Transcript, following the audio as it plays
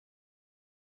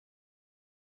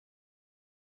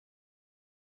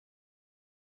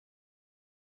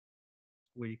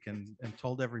week and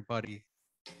told everybody,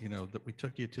 that we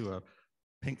took you to a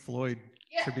Pink Floyd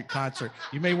tribute concert.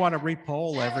 You may want to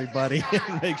repoll everybody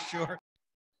and make sure.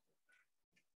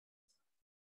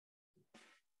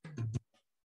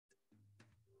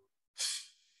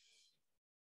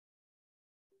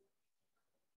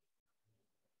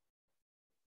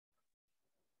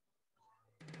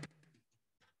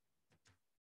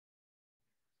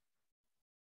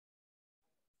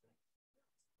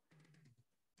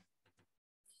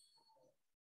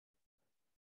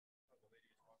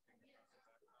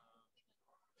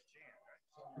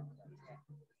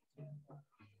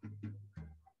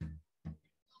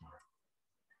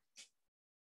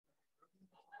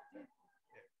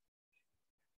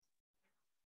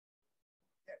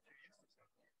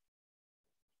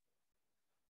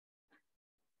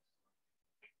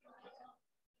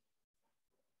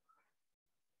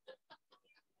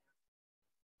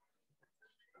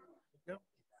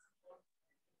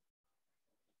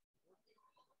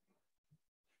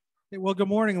 Hey, well, good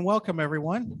morning and welcome,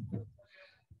 everyone.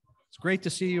 It's great to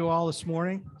see you all this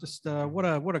morning. Just what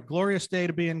a glorious day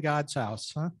to be in God's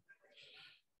house, huh?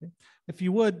 If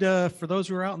you would, for those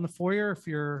who are out in the foyer, if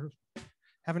you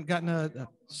haven't gotten a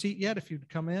seat yet, if you'd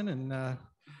come in and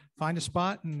find a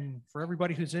spot, and for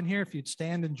everybody who's in here, if you'd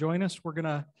stand and join us, we're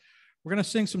gonna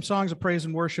sing some songs of praise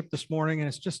and worship this morning, and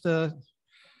it's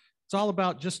all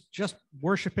about just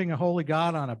worshiping a holy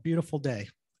God on a beautiful day.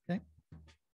 Okay.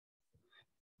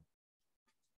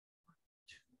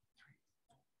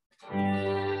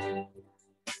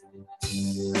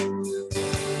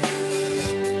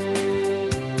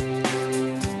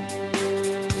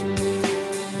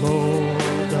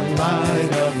 Lord, the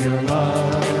light of your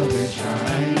love is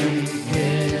shining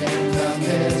in the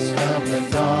midst of the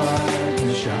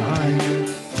darkness, shining.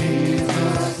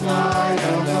 Jesus, light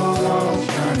of the world,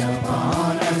 shine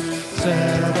upon us,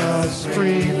 set us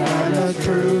free from the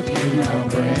truth you now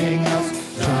bring us.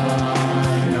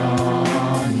 Shine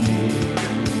on me,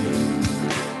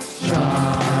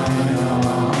 shine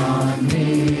on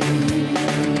me,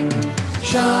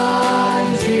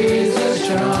 shine, Jesus,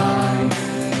 shine.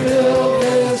 Fill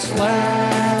this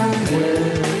land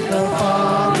with the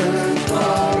Father's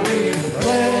glory,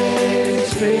 praise,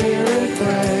 Spirit,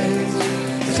 praise,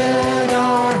 set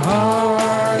our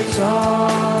hearts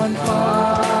on fire.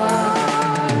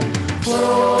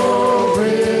 Flow,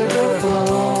 river,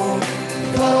 flow,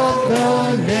 flood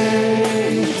the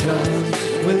nations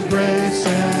with grace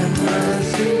and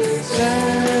mercy.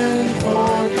 Send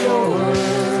forth your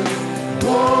word,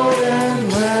 Lord,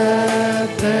 and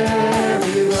let there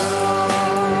be light.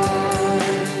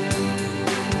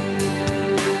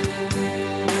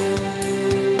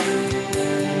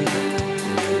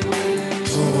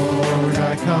 Lord,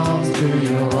 I come to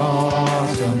your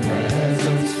awesome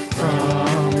presence,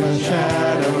 from the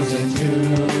shadows into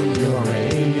your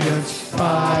radiance.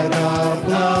 By the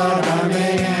blood I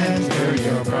may enter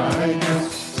your brightness.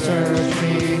 Search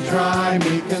me, try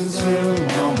me, consume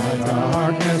all my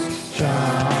darkness.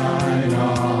 Shine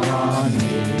on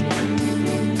me,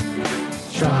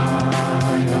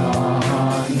 shine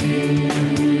on me.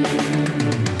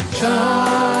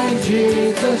 Shine,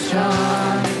 Jesus,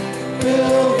 shine.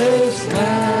 Fill this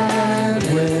land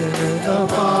with the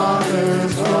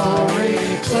Father's glory.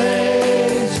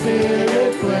 Praise,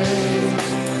 Spirit, praise.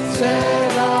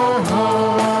 Set our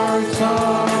hearts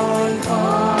on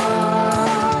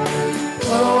fire.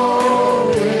 Flow,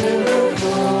 river,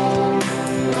 flow.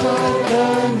 Flood the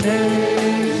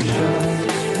nations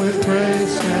with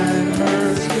grace and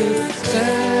mercy.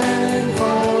 Send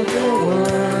forth your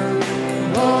word,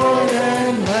 Lord,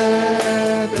 and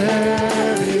let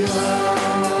there be light.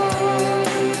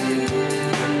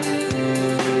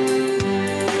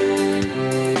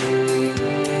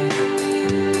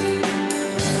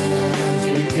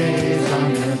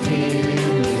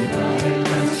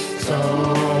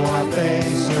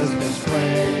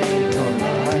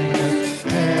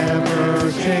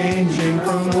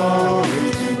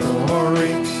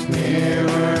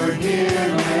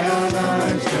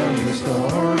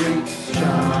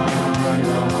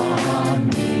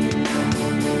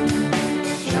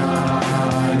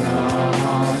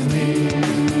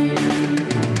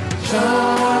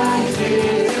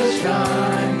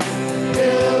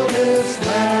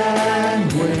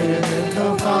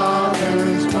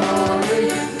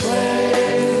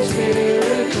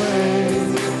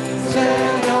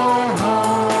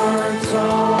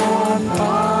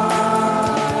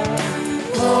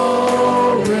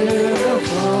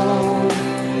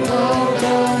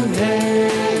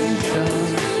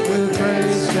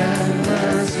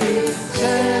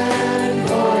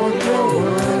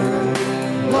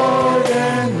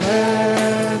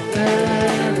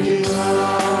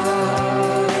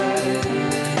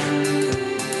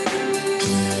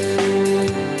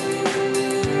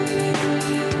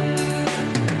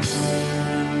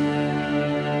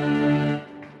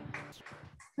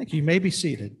 you may be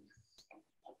seated.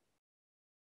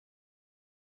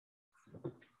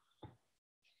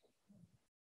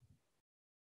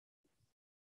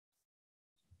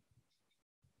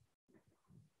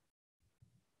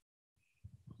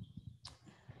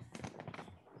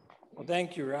 Well,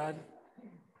 thank you, Rod.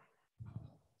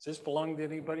 Does this belong to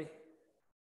anybody?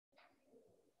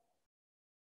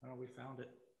 Oh, we found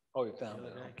it. Oh, you found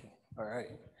it. Okay. All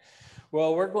right.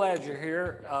 Well, we're glad you're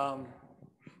here.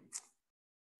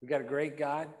 We got a great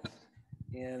God.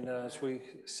 And as we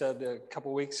said a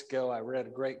couple weeks ago, I read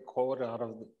a great quote out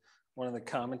of one of the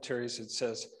commentaries. It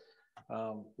says,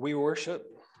 we worship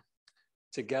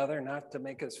together, not to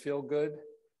make us feel good,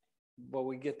 but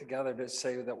we get together to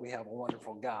say that we have a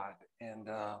wonderful God. And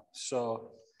so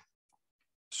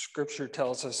Scripture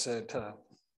tells us that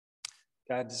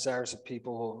God desires a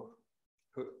people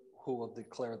who will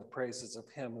declare the praises of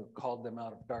him who called them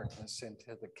out of darkness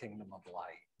into the kingdom of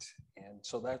light. And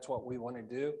so that's what we want to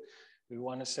do. We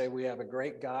want to say we have a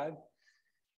great God,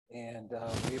 and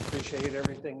we appreciate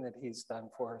everything that he's done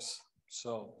for us.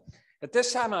 So at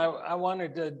this time, I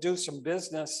wanted to do some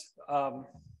business.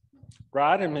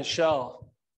 Rod and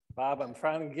Michelle, Bob, I'm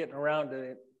finally getting around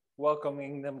to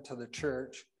welcoming them to the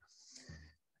church.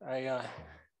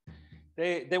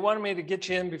 They wanted me to get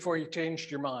you in before you changed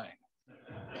your mind.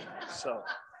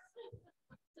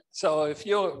 So if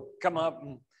you'll come up,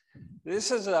 and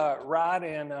this is Rod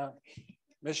and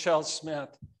Michelle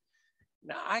Smith.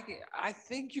 Now, I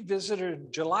think you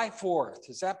visited July 4th.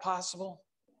 Is that possible?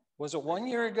 Was it 1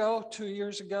 year ago, 2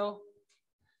 years ago?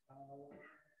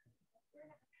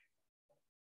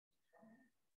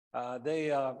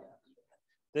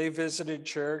 They visited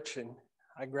church, and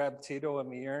I grabbed Tito and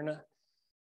Myrna,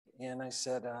 and I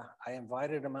said, I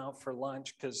invited them out for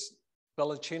lunch because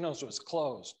Bellacino's was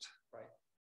closed, right?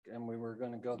 And we were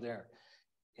going to go there.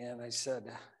 And I said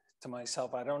to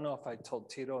myself, I don't know if I told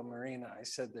Tito and Marina, I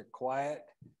said, they're quiet.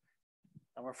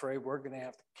 I'm afraid we're going to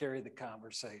have to carry the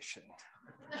conversation.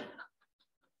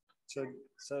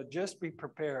 So just be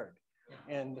prepared.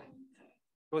 And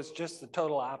it was just the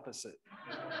total opposite.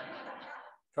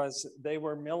 Because they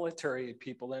were military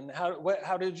people. And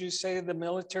how did you say the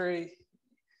military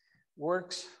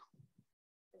works?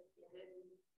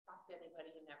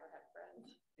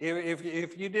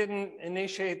 If you didn't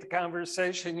initiate the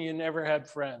conversation, you never had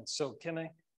friends. So can I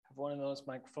have one of those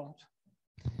microphones?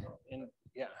 And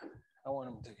yeah, I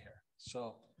want them to hear.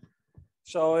 So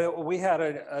we had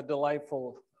a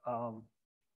delightful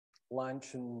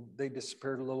lunch, and they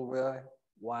disappeared a little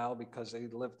while because they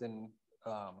lived in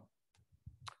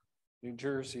New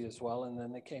Jersey as well. And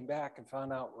then they came back and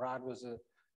found out Rod was a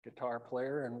guitar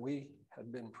player, and we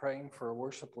had been praying for a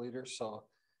worship leader. So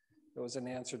it was an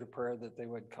answer to prayer that they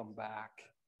would come back,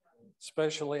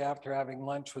 especially after having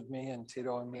lunch with me and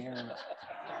Tito and me.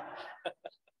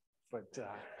 But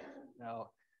no.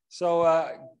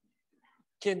 So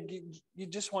can you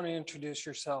just want to introduce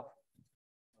yourself?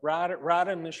 Rod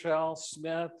and Michelle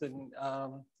Smith, and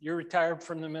you're retired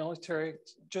from the military.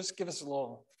 Just give us a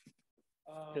little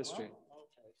history. Well,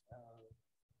 okay.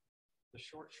 The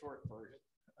short version.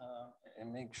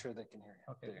 And make sure they can hear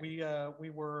you. Okay. We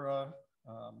were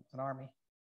an Army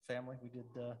family. We did.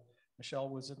 Michelle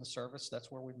was in the service.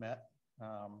 That's where we met.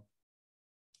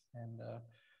 And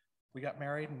we got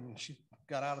married, and she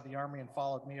got out of the Army and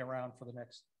followed me around for the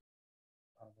next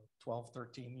 12,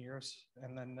 13 years.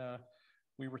 And then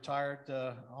we retired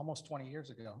almost 20 years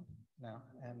ago now,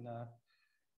 and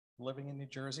living in New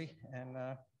Jersey, and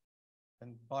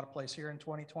bought a place here in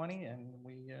 2020, and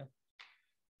we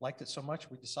liked it so much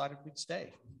we decided we'd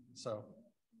stay. So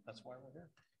that's why we're here.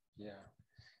 Yeah.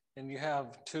 And you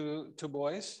have two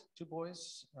boys? Two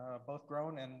boys, both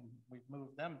grown, and we've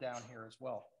moved them down here as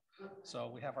well. So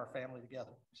we have our family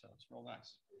together. So it's real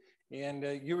nice. And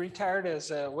you retired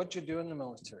as what'd you do in the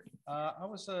military? I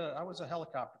was a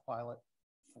helicopter pilot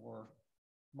for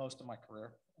most of my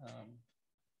career.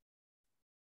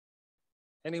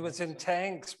 And he was in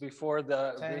tanks before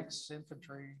the tanks,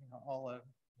 infantry, all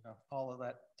of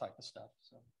that type of stuff.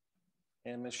 So.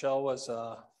 And Michelle was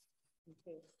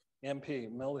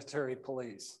MP, military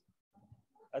police.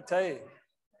 I tell you,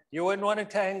 you wouldn't want to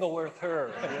tangle with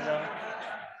her, you know.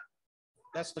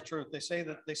 That's the truth. They say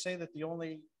that the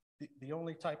only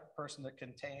type of person that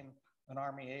can tame an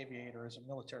Army aviator is a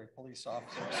military police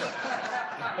officer. So.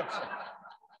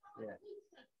 Yeah.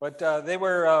 But they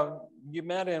were, you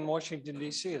met in Washington,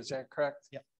 D.C., is that correct?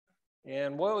 Yep.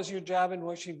 And what was your job in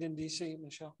Washington, D.C.,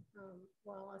 Michelle?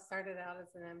 Well, I started out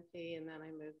as an MP, and then I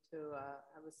moved to,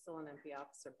 I was still an MP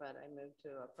officer, but I moved to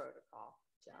a protocol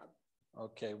job.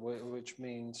 Okay, which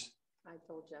means? I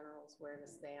told generals where to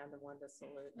stand and when to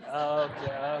salute.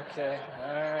 Okay,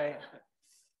 all right.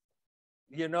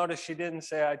 You notice she didn't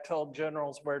say I told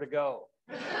generals where to go,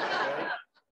 right?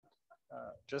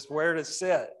 Just where to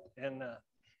sit, and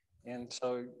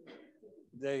so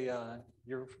they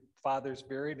your father's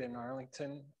buried in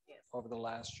Arlington over the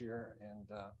last year,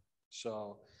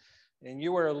 and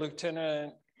you were a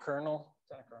lieutenant colonel,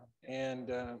 and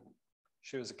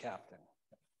she was a captain.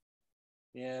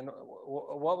 And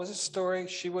what was the story?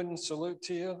 She wouldn't salute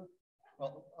to you?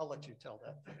 Well, I'll let you tell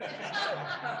that.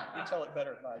 You tell it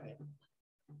better than I do.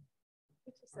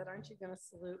 She said, "Aren't you going to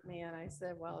salute me?" And I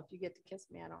said, "Well, if you get to kiss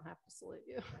me, I don't have to salute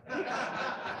you."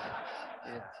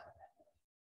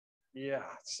 Yeah.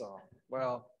 So,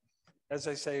 well, as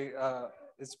I say,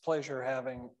 it's a pleasure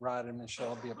having Rod and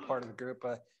Michelle be a part of the group.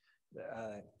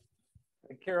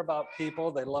 They care about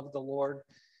people. They love the Lord,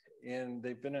 and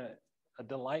they've been a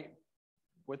delight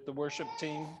with the worship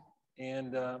team.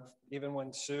 And even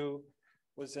when Sue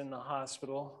was in the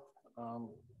hospital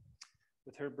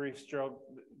with her brief stroke,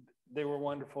 they were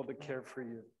wonderful to care for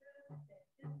you.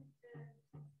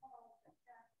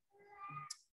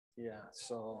 Yeah,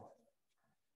 so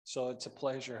it's a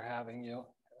pleasure having you.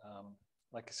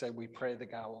 Like I said, we pray that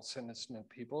God will send us new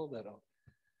people that'll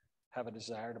have a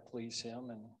desire to please Him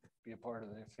and be a part of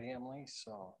their family.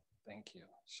 So thank you.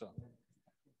 So,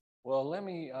 well, let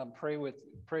me pray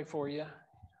for you,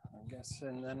 I guess,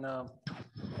 and then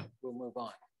we'll move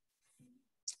on.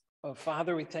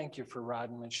 Father, we thank you for Rod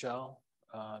and Michelle.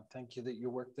 Thank you that you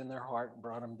worked in their heart and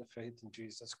brought them to faith in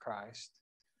Jesus Christ.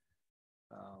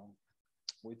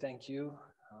 We thank you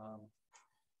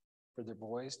for their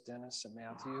boys, Dennis and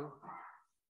Matthew.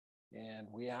 And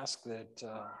we ask that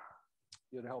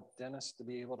you'd help Dennis to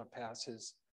be able to pass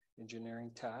his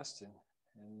engineering test,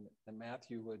 and that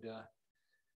Matthew would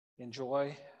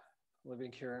enjoy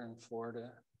living here in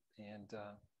Florida, and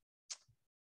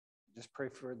just pray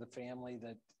for the family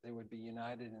that they would be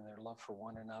united in their love for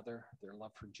one another, their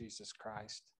love for Jesus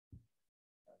Christ,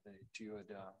 that you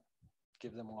would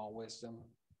give them all wisdom,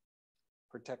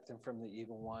 protect them from the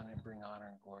evil one, and bring honor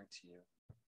and glory to you.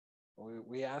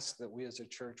 We ask that we as a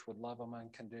church would love them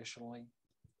unconditionally,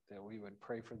 that we would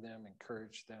pray for them,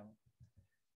 encourage them,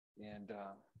 and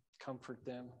comfort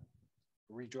them,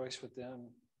 rejoice with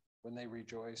them when they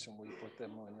rejoice, and weep with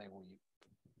them when they weep.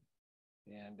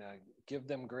 And give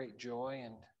them great joy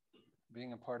in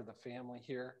being a part of the family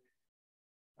here.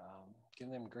 Give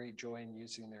them great joy in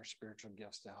using their spiritual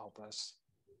gifts to help us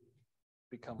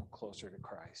become closer to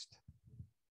Christ.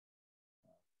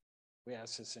 We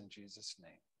ask this in Jesus'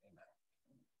 name. Amen.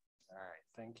 All right.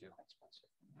 Thank you.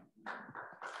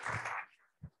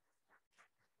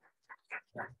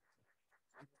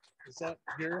 Is that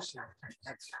yours?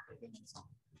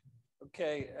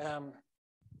 Okay.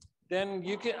 Then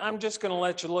I'm just going to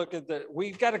let you look at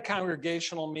we've got a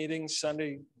congregational meeting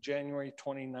Sunday, January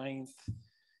 29th.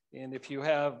 And if you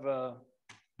have,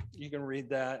 you can read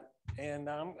that. And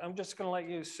I'm just going to let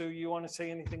you, Sue, you want to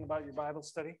say anything about your Bible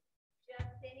study? Just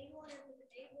anyone who's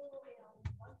able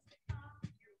and wants to come,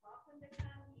 you're welcome to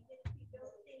come. Even if you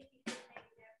don't think you can make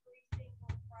it every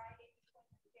single Friday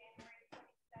between January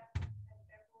 27th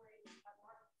and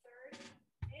March 3rd.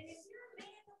 And if you're a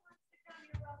man that wants to come,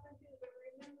 you're welcome to. But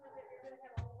remember that you're going to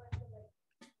have a whole bunch of ladies.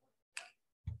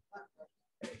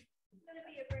 It's going to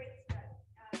be a great study.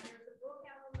 There's a book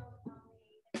out on the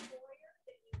foyer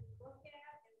that you can look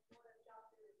at. It's one of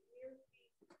Dr. Weir's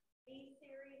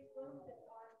B-series books. It's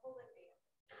on polygamy.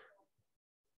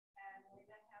 And we're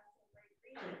going to have some great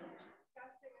reading and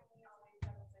discussion, and we always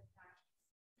have a good time.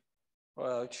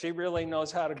 Well, she really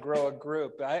knows how to grow a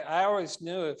group. I always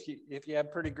knew if you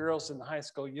had pretty girls in the high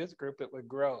school youth group, it would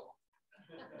grow,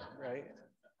 right?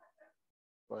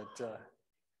 But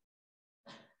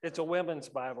it's a women's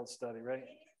Bible study, right?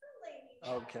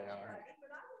 Okay, all right.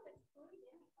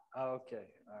 Okay,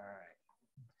 all right.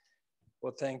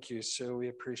 Well, thank you, Sue. We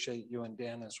appreciate you and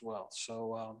Dan as well.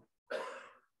 So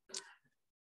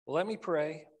let me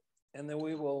pray, and then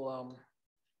we will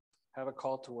have a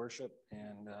call to worship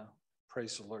and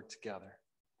praise the Lord together.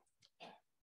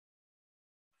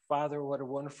 Father, what a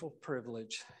wonderful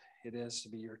privilege it is to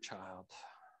be your child.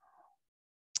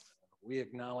 We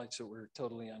acknowledge that we're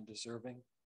totally undeserving.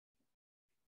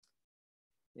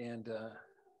 And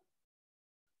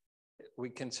we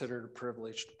consider it a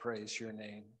privilege to praise your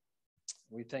name.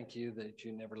 We thank you that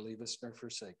you never leave us nor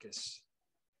forsake us,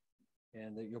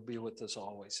 and that you'll be with us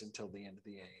always until the end of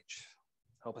the age.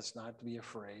 Help us not to be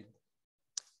afraid,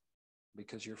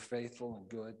 because you're faithful and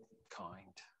good,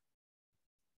 kind.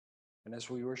 And as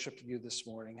we worship you this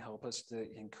morning, help us to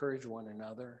encourage one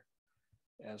another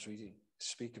as we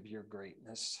speak of your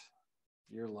greatness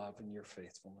your love and your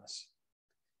faithfulness.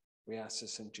 We ask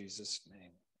this in Jesus'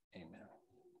 name. Amen.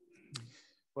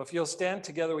 Well, if you'll stand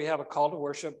together, we have a call to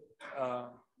worship.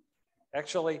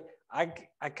 Actually, I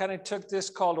kind of took this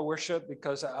call to worship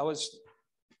because I was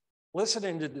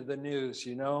listening to the news,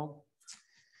 you know,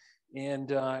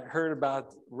 and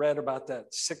read about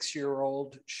that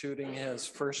 6-year-old shooting his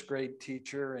first grade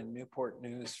teacher in Newport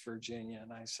News, Virginia.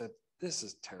 And I said, this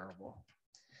is terrible.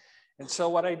 And so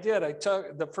what I did, I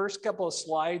took the first couple of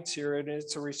slides here, and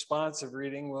it's a responsive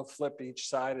reading. We'll flip each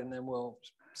side, and then we'll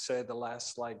say the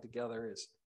last slide together is,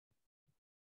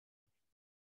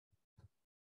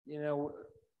 you know,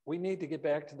 we need to get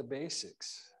back to the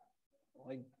basics.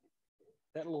 Like,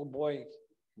 that little boy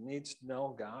needs to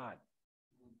know God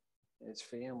and his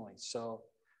family. So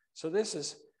this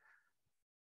is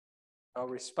a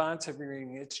responsive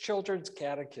reading. It's children's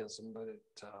catechism, but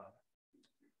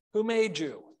who made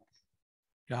you?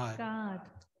 God. God.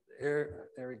 There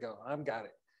we go. I've got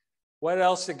it. What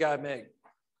else did God make?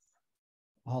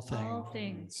 All things. All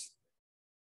things.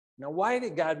 Now, why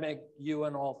did God make you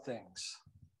and all things?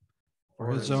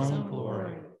 For his own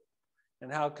glory.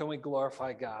 And how can we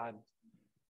glorify God?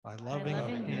 By loving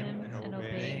him and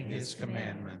obeying his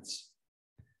commandments.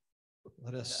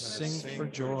 Let us sing for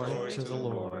joy to the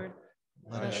Lord.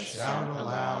 Let us shout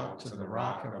aloud to the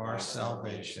rock of our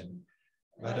salvation.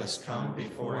 Let us come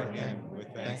before him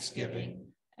with thanksgiving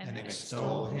and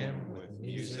extol him with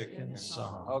music and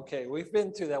song. Okay, we've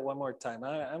been through that one more time.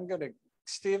 I'm going to,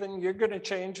 Stephen, you're going to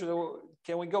change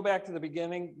can we go back to the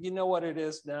beginning? You know what it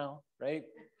is now, right?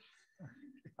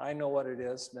 I know what it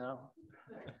is now.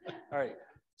 All right,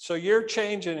 so you're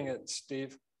changing it,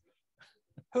 Steve.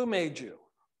 Who made you?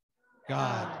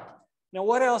 God. Now,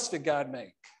 what else did God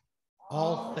make?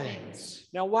 All things.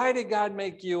 Now, why did God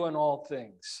make you and all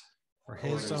things? For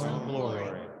his own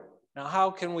glory. Now,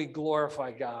 how can we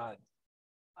glorify God?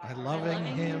 By loving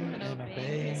him and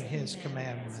obeying his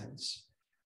commandments.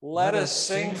 Let us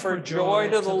sing for joy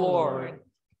to the Lord.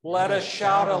 Let us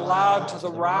shout aloud to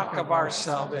the rock of our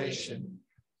salvation.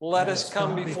 Let us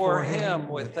come before him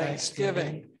with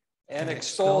thanksgiving and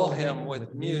extol him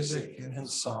with music and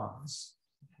songs.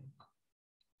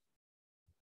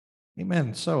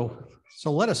 Amen. So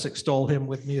let us extol him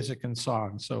with music and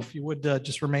song. So if you would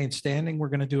just remain standing, we're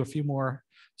going to do a few more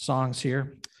songs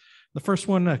here. The first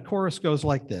one, the chorus goes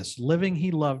like this. Living,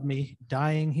 he loved me.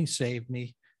 Dying, he saved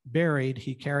me. Buried,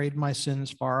 he carried my sins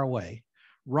far away.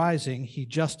 Rising, he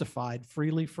justified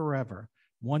freely forever.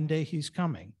 One day he's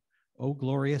coming. Oh,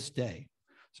 glorious day.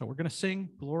 So we're going to sing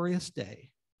Glorious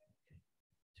Day.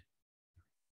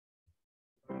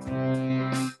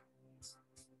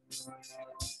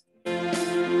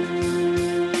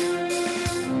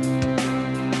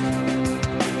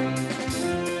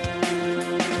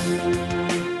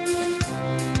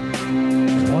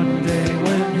 One day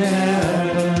when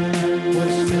heaven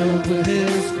was filled with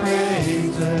his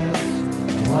praises,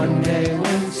 one day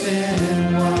when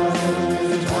sin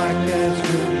was as white as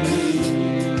could be,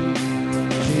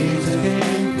 Jesus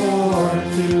came forth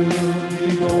to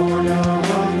be born of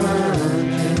a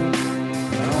virgin,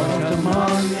 loved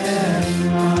among men,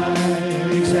 my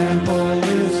example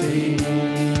is he.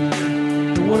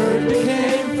 The word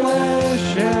became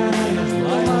flesh and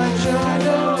light shined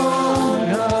among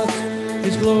us,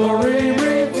 his glory revealed.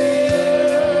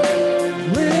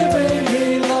 Living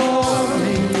he loved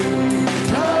me,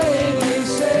 dying he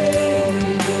saved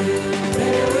me,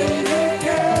 buried he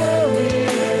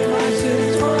carried my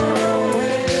sins far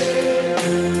away,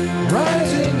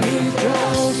 rising he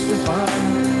justified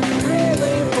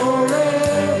freely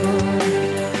forever.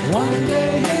 One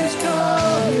day he's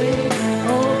coming,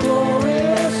 oh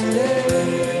glorious day,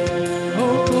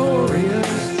 oh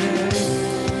glorious day.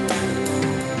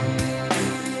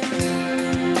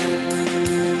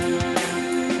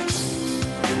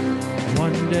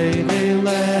 One day they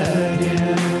led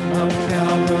him up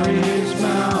Calvary's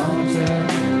mountain.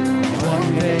 One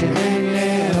day they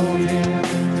nailed him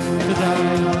to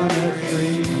die on a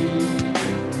tree.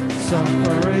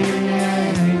 Suffering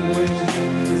anguish,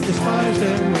 despised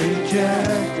and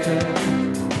rejected,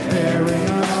 bearing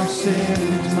our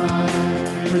sins, my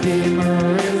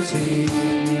Redeemer is he.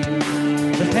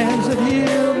 The hands that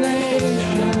heal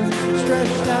nations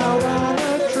stretched out on a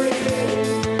tree,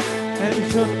 and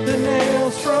took the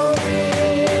nails from me.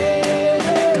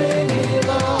 Living he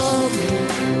loved me,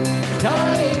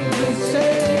 dying he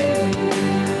saved me,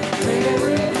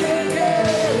 buried he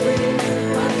carried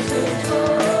my sins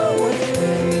far away,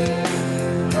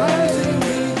 rising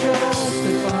he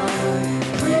justified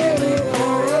freely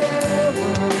forever.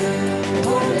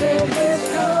 One day he's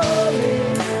coming,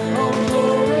 oh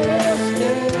glorious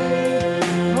day,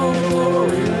 oh glorious day.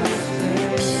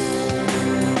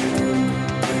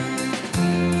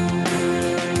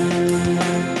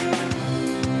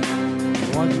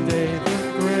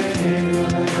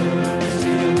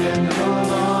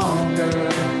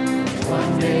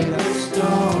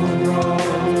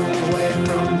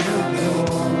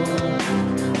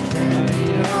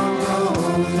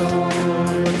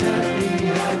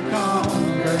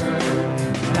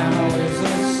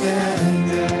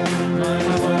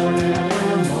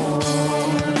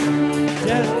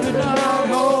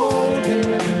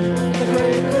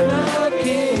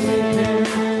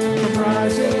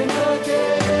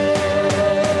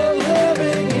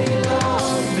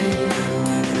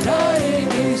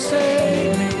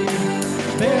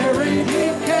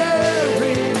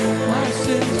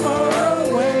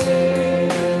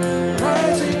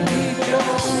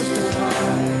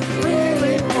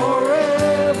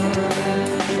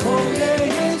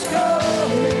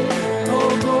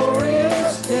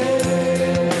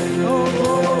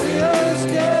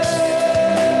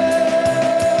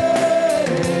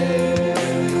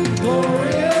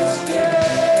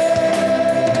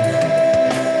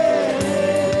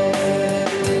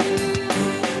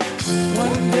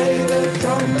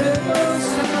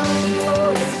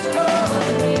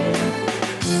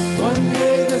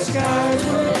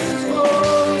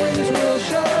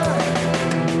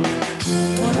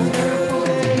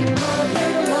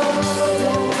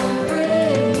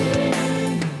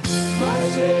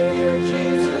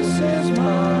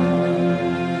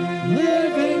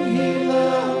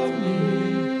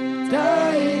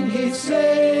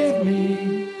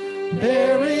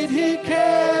 did he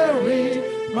carry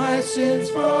my sins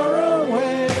far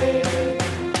away.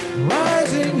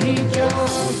 Rising he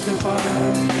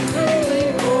justified,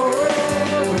 reigning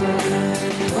forever.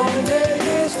 One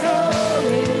day is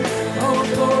coming, oh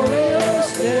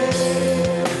glorious day,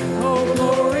 oh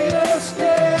glorious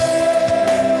day.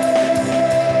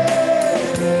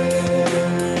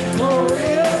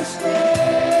 Glorious day,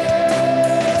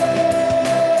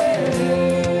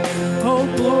 oh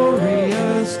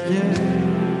glorious day.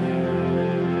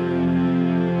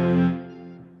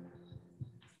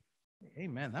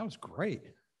 Amen. That was great.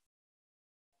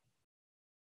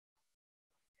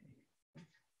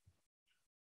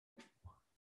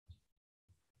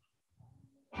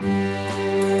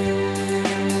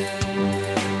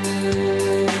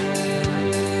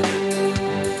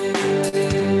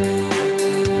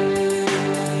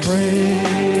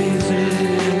 Praises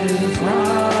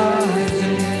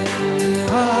rising,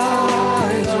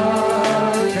 eyes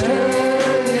are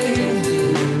turning to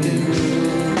you.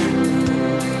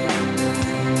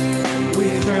 We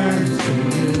turn to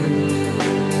you.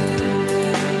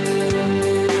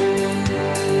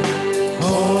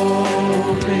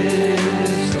 Hope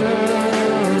is stirring.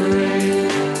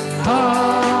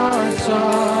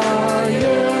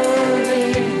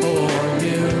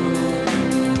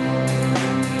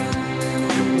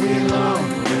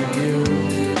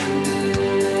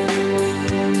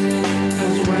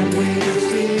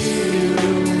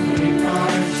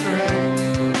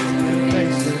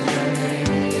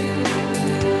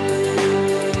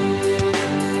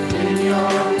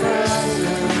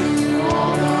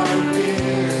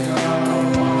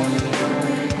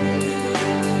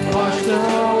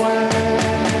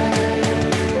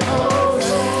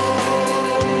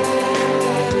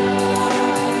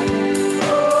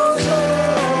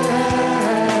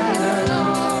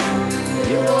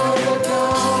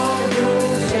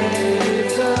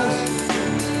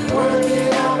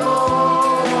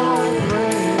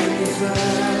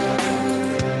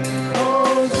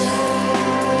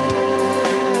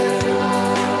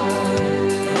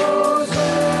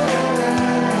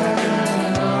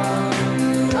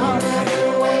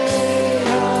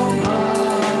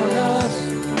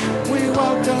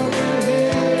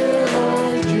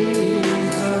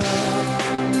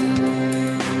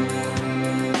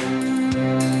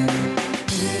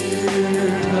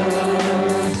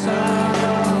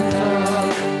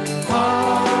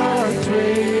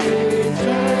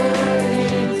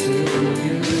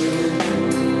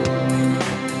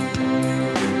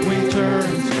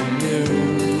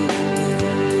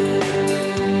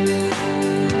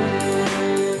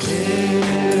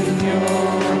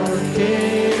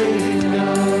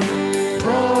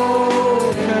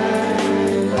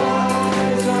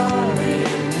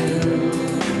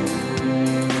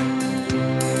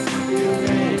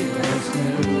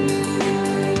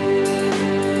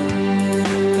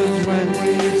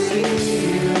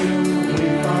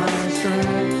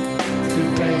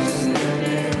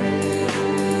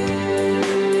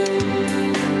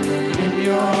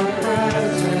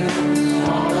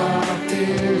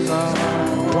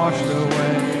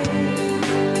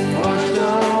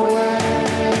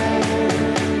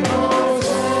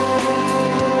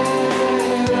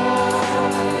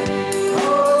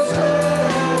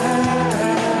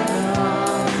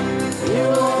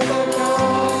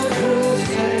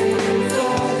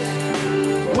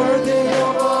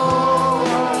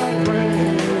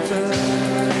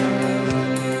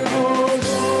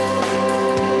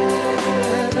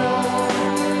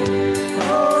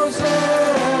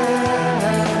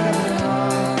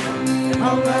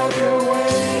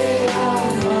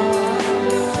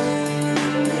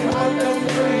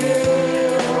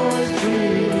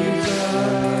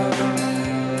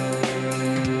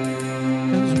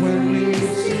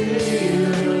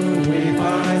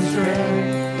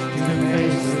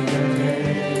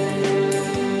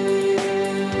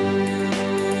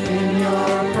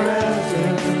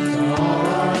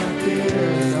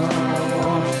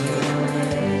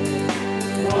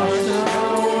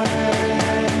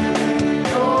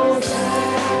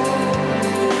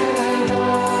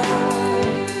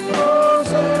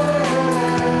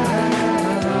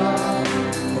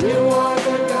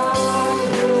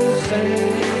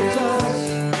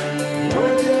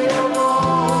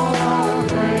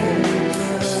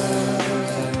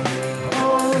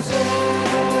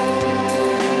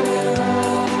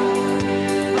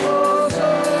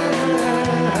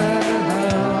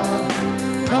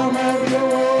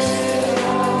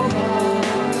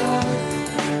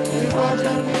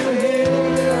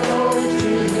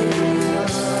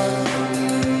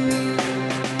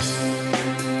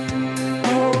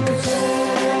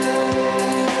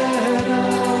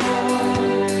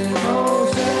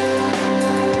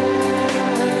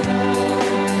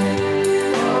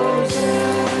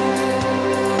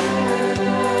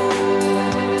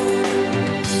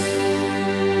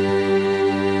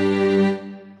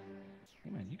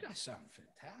 guys sound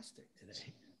fantastic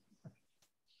today.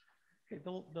 Okay,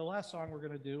 the last song we're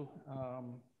going to do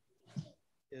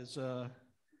is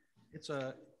it's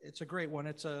a great one.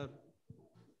 It's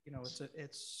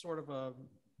sort of a,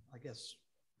 I guess,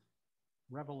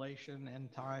 revelation,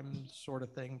 end time sort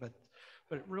of thing, but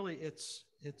it really it's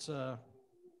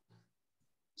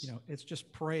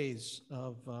just praise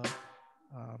of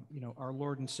our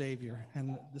Lord and Savior,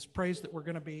 and this praise that we're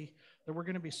going to be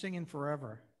singing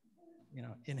forever,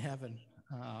 in heaven.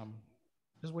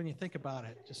 Because when you think about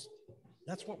it, just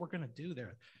that's what we're going to do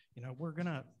there.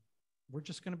 We're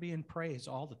just going to be in praise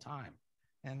all the time,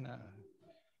 and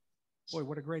boy,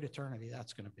 what a great eternity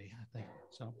that's going to be, I think.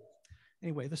 So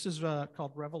anyway, this is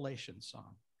called Revelation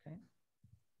Song. Okay.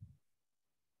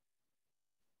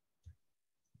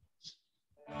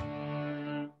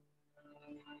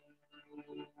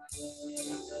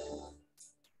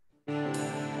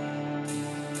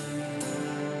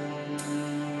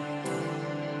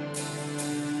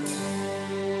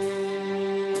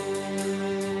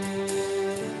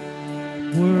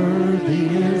 Worthy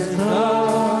is the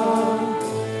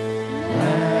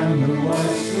Lamb who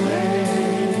was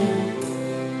slain.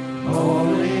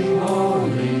 Holy,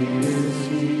 holy is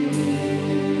He.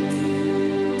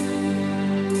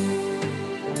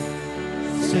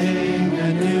 Sing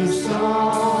a new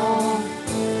song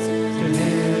to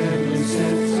Him who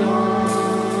sits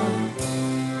on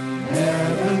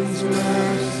heaven's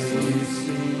mercy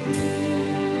seat.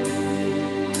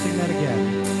 Sing that again.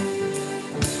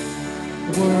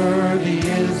 Worthy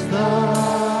is the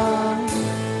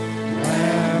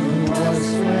Lamb who was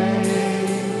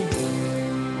slain.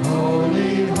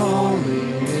 Holy, holy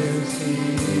is He.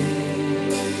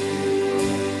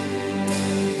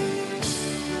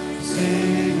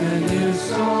 Sing a new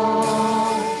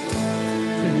song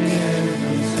to Him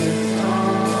who sits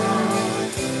on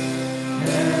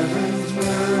heaven's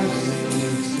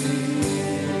mercy seat.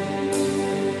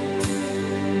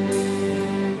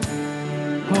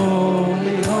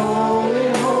 Holy, holy,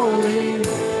 holy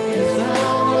is the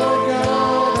Lord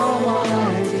God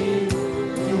Almighty,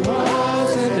 who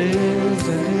was and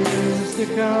is to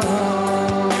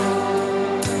come.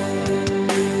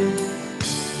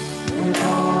 With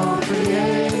all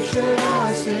creation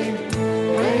I sing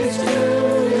praise to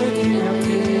the King of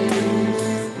Kings.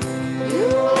 You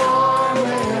are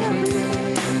my everything,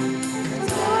 and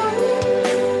I will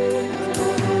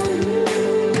adore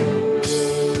you.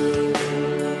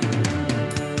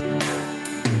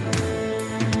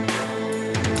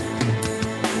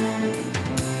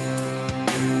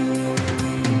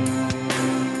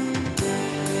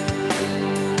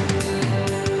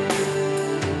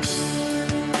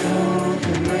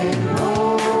 Broken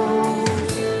rainbows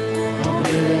of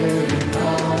living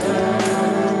color,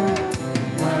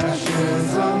 flashes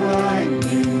of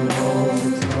lightning,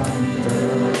 rolls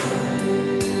thunder.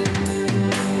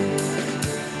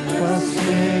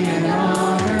 Blessing and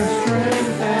honor,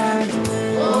 strength and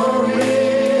glory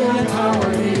and power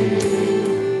be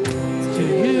to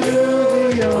you,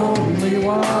 the only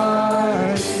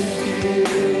wise King.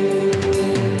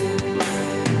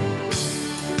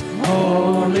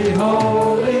 Holy,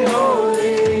 holy,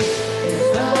 holy is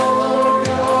the Lord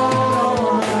God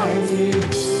Almighty,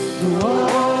 who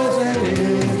was and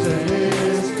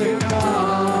is to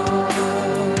come.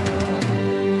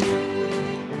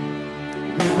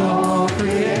 With all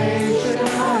creation I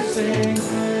sing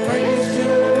praise to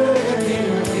the King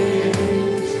of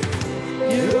Kings.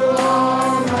 You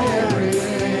are my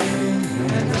everything,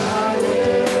 and I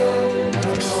will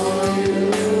adore you.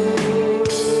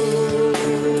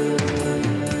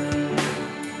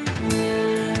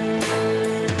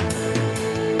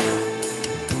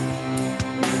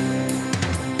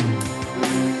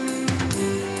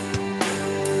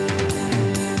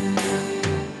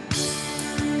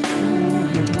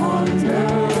 Wonder,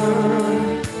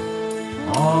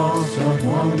 awesome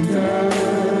wonder,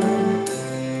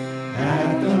 at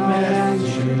the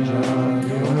mention of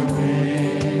your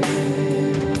name.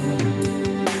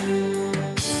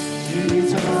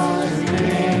 Jesus, your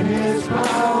name is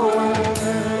power,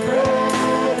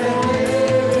 bread and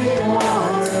living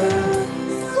water,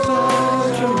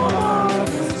 such a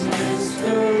marvelous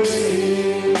mystery.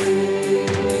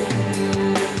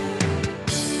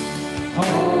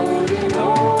 Holy,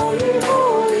 holy,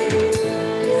 holy is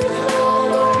the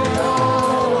Lord God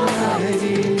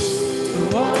Almighty, who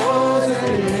was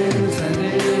and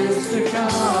is to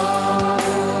come.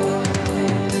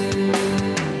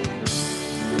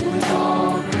 With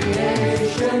all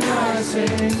creation I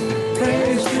sing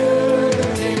praise to the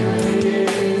King of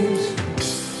Kings.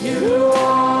 You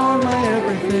are my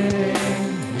everything,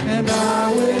 and I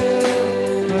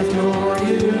will adore adore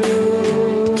you.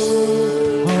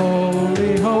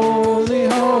 Holy, holy,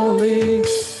 holy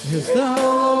is the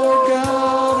Lord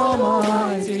God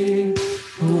Almighty,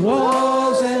 who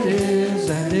was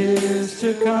and is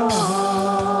to come.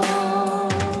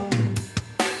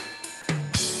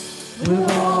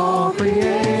 With all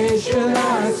creation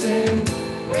I sing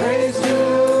praise to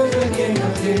the King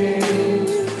of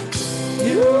Kings.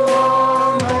 You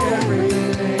are my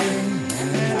everything,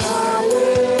 and I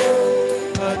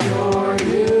will adore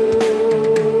you.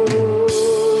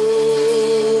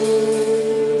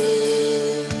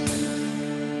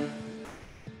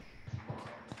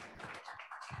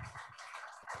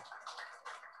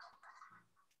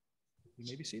 You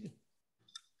may be seated.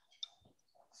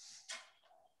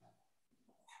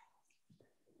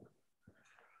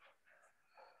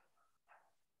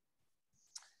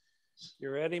 You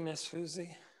ready, Miss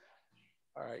Susie?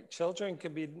 All right, children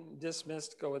can be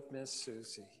dismissed. Go with Miss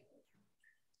Susie.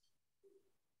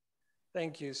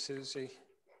 Thank you, Susie.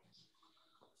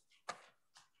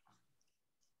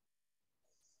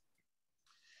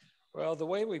 Well, the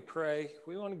way we pray,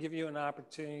 we want to give you an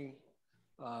opportunity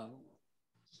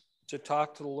to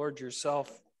talk to the Lord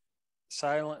yourself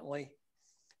silently.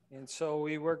 And so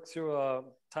we work through a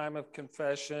time of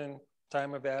confession,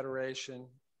 time of adoration,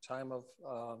 time of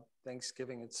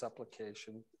thanksgiving and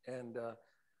supplication. And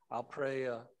I'll pray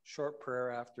a short prayer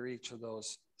after each of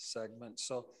those segments.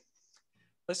 So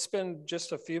let's spend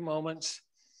just a few moments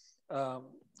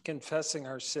confessing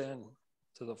our sin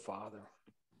to the Father.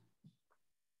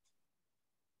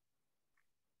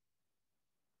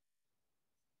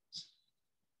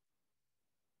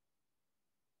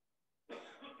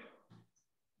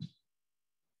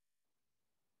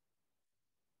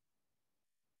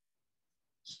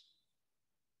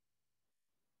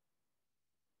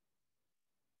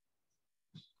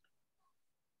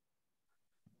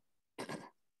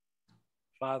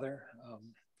 Father,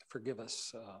 forgive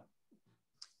us.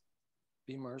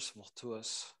 Be merciful to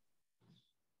us.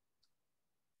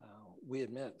 We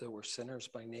admit that we're sinners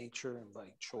by nature and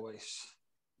by choice.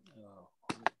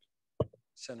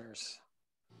 Sinners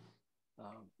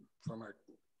from our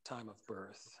time of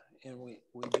birth. And we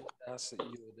just ask that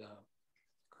you would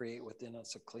create within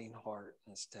us a clean heart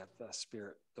and a steadfast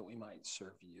spirit that we might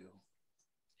serve you.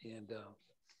 And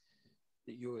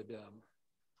that you would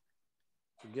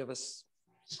forgive us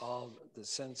all the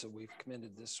sins that we've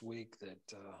committed this week, that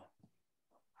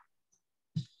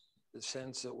the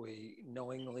sins that we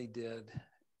knowingly did,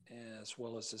 as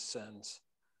well as the sins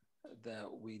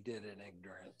that we did in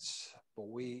ignorance. But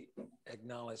we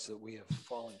acknowledge that we have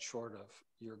fallen short of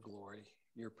your glory,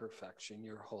 your perfection,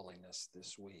 your holiness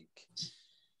this week.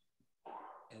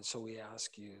 And so we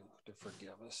ask you to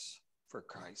forgive us for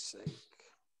Christ's sake.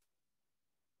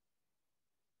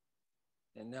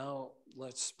 And now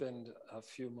let's spend a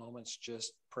few moments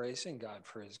just praising God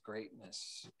for his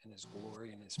greatness and his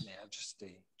glory and his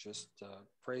majesty. Just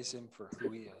praise him for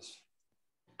who he is.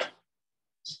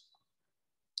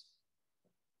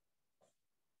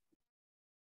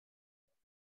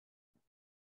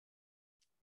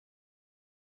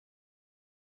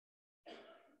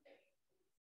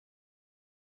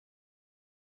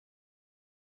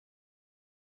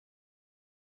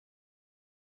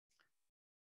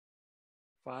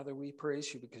 Father, we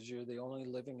praise you because you're the only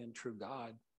living and true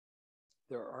God.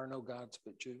 There are no gods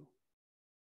but you.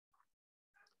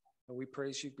 And we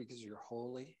praise you because you're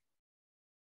holy,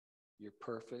 you're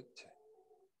perfect,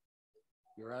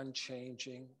 you're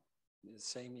unchanging, the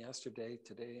same yesterday,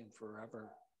 today, and forever.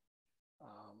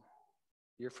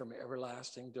 You're from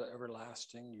everlasting to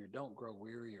everlasting. You don't grow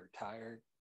weary or tired.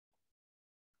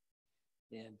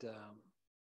 And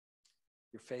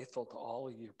you're faithful to all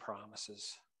of your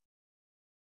promises.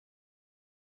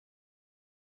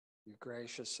 You're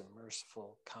gracious and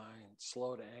merciful, kind,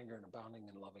 slow to anger, and abounding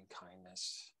in loving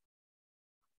kindness.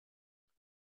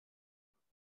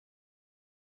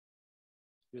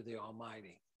 You're the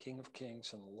Almighty, King of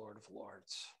kings and the Lord of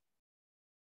lords.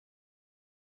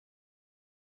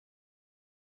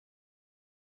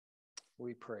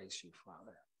 We praise you,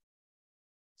 Father.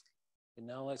 And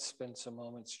now let's spend some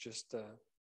moments just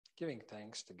giving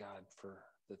thanks to God for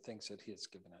the things that he has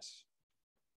given us.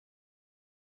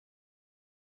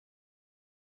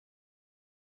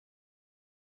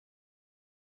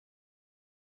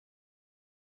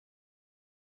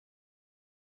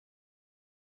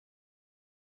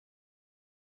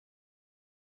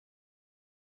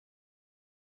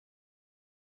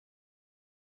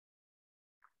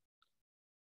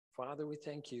 Father, we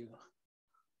thank you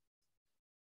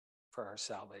for our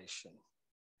salvation.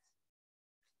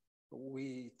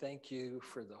 We thank you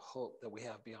for the hope that we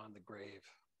have beyond the grave.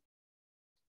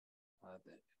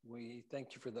 We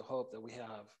thank you for the hope that we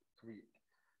have,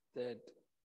 that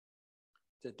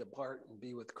to depart and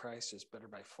be with Christ is better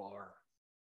by far.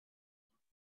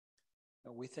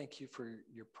 And we thank you for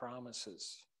your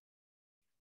promises.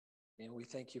 And we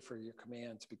thank you for your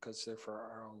commands because they're for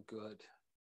our own good.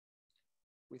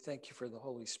 We thank you for the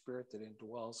Holy Spirit that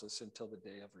indwells us until the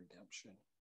day of redemption.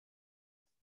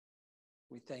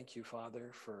 We thank you,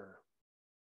 Father, for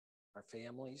our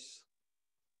families.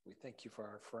 We thank you for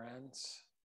our friends.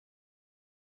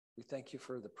 We thank you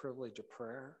for the privilege of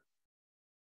prayer.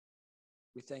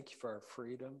 We thank you for our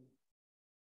freedom.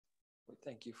 We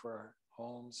thank you for our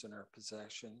homes and our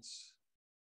possessions.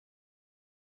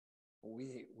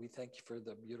 We thank you for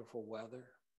the beautiful weather.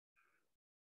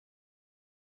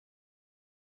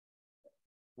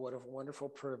 What a wonderful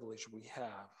privilege we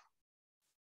have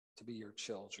to be your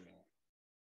children.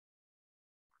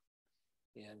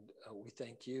 And we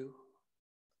thank you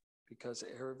because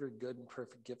every good and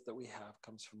perfect gift that we have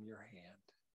comes from your hand.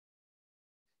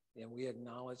 And we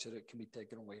acknowledge that it can be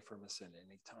taken away from us at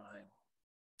any time.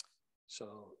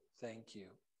 So thank you,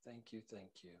 thank you,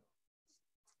 thank you.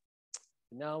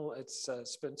 Now let's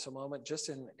spend some moment just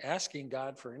in asking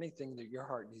God for anything that your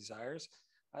heart desires.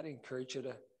 I'd encourage you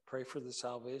to pray for the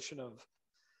salvation of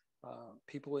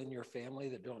people in your family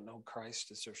that don't know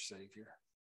Christ as their Savior.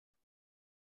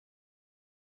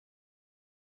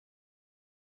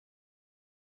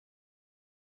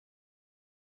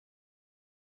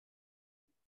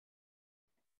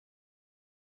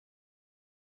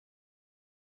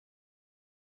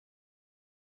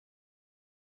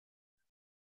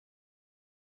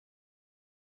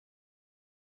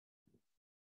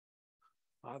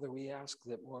 Father, we ask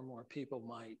that more and more people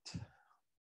might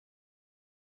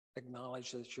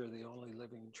acknowledge that you're the only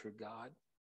living and true God,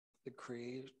 the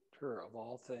creator of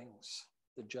all things,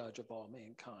 the judge of all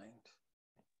mankind.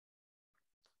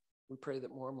 We pray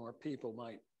that more and more people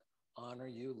might honor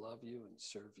you, love you, and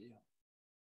serve you,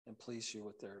 and please you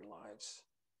with their lives.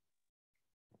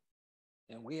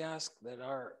 And we ask that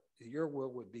your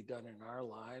will would be done in our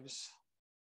lives.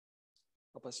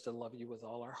 Help us to love you with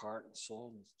all our heart and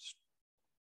soul and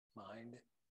mind.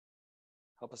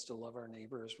 Help us to love our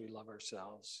neighbor as we love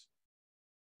ourselves.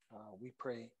 We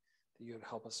pray that you would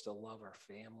help us to love our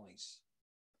families.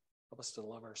 Help us to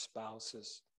love our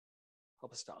spouses.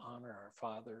 Help us to honor our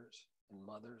fathers and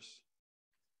mothers.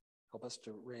 Help us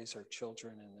to raise our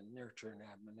children in the nurture and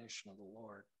admonition of the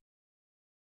Lord.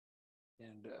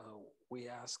 And we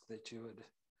ask that you would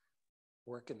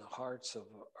work in the hearts of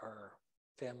our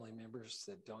family members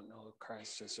that don't know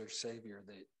Christ as their Savior,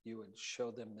 that you would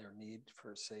show them their need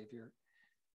for a Savior,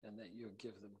 and that you would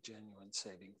give them genuine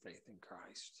saving faith in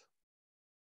Christ.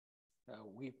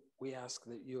 We ask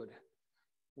that you would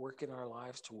work in our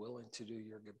lives to will and to do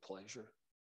your good pleasure.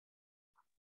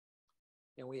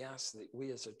 And we ask that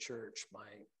we as a church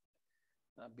might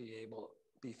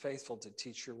be faithful to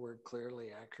teach your word clearly,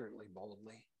 accurately,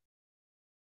 boldly.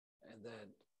 And that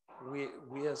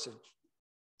we as a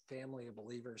family of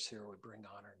believers here would bring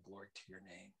honor and glory to your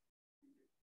name.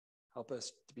 Help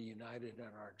us to be united in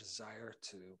our desire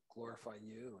to glorify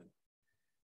you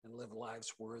and live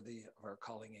lives worthy of our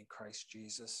calling in Christ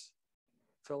Jesus.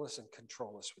 Fill us and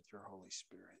control us with your Holy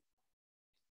Spirit.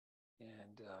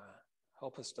 And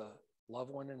help us to love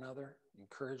one another,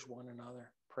 encourage one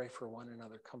another, pray for one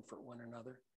another, comfort one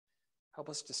another. Help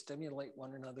us to stimulate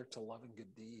one another to love and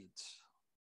good deeds.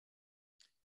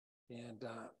 And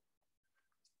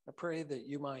I pray that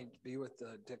you might be with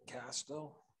Dick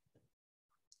Casto,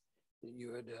 that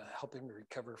you would help him to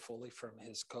recover fully from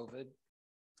his COVID,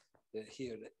 that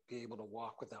he would be able to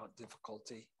walk without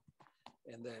difficulty,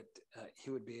 and that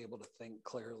he would be able to think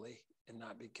clearly and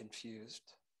not be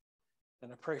confused.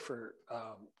 And I pray for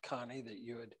Connie, that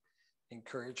you would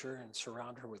encourage her and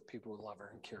surround her with people who love her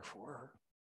and care for her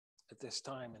at this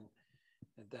time,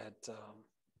 and that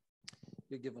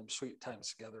you give them sweet times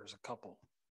together as a couple.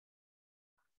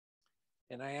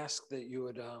 And I ask that you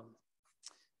would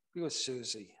be with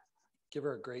Susie. Give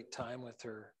her a great time with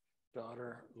her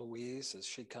daughter, Louise, as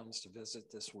she comes to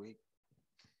visit this week.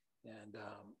 And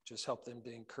just help them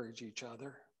to encourage each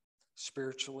other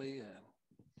spiritually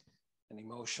and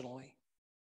emotionally.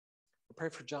 I pray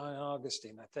for John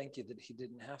Augustine. I thank you that he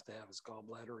didn't have to have his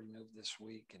gallbladder removed this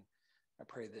week. And I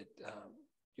pray that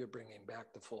you're bringing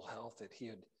back to full health, that he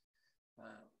would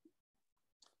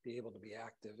be able to be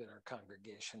active in our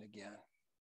congregation again.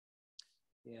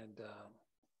 And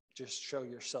just show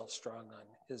yourself strong on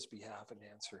his behalf and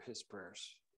answer his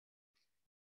prayers.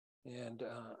 And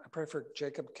I pray for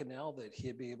Jacob Cannell, that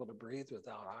he'd be able to breathe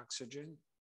without oxygen.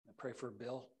 I pray for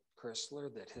Bill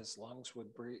Chrysler, that his lungs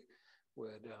would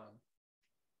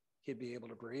he'd be able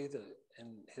to breathe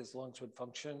and his lungs would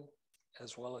function,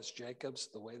 as well as Jacob's,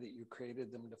 the way that you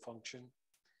created them to function,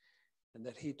 and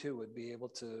that he too would be able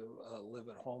to live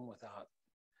at home without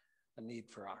a need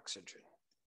for oxygen.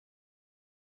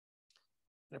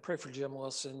 And I pray for Jim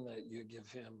Wilson that you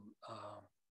give him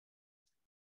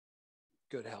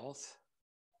good health,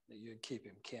 that you'd keep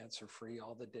him cancer-free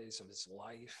all the days of his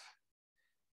life,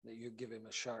 that you'd give him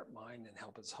a sharp mind and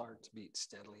help his heart to beat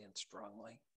steadily and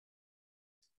strongly.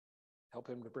 Help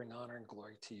him to bring honor and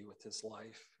glory to you with his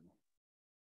life.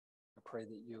 I pray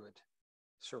that you would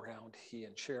surround he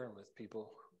and Sharon with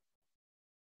people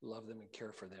who love them and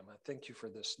care for them. I thank you for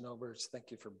the Snowbirds.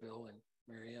 Thank you for Bill and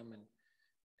Miriam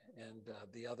and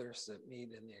the others that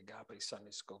meet in the Agape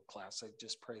Sunday School class. I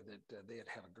just pray that they'd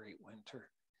have a great winter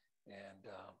and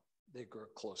they grow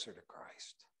closer to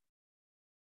Christ.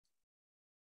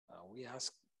 We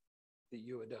ask that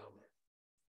you would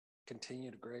continue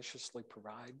to graciously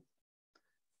provide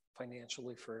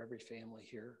financially for every family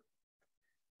here,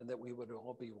 and that we would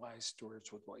all be wise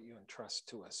stewards with what you entrust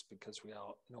to us, because we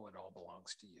all know it all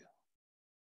belongs to you.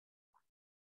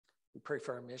 We pray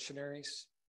for our missionaries,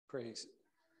 pray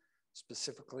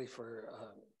specifically for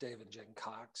Dave and Jen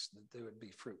Cox, that they would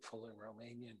be fruitful in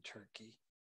Romania and Turkey.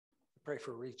 We pray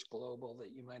for Reach Global,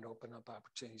 that you might open up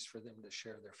opportunities for them to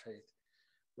share their faith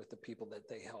with the people that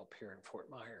they help here in Fort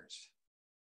Myers.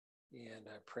 And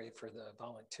I pray for the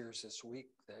volunteers this week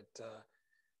that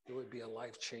it would be a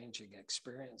life-changing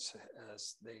experience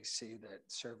as they see that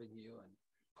serving you and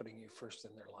putting you first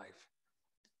in their life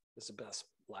is the best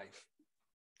life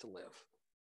to live.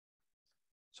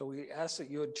 So we ask that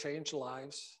you would change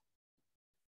lives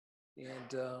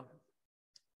and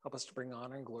help us to bring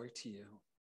honor and glory to you.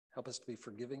 Help us to be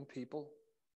forgiving people.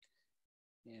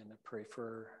 And I pray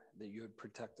that you would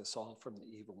protect us all from the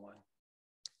evil one.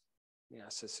 We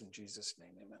ask this in Jesus'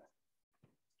 name, amen.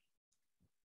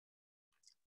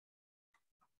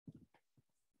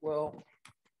 Well,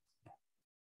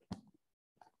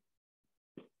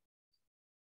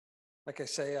 like I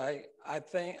say,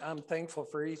 I'm thankful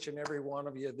for each and every one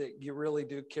of you that you really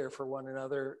do care for one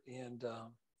another, and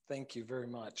thank you very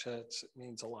much. It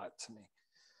means a lot to me.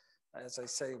 As I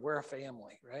say, we're a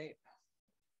family, right?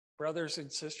 Brothers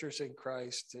and sisters in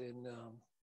Christ, and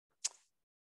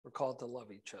we're called to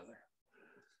love each other.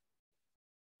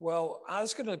 Well, I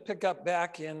was going to pick up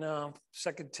back in 2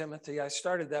 Timothy. I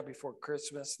started that before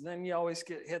Christmas, and then you always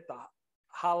hit the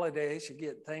holidays. You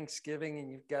get Thanksgiving,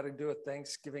 and you've got to do a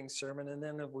Thanksgiving sermon, and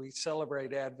then we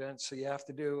celebrate Advent, so you have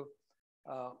to do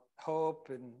hope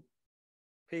and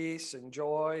peace and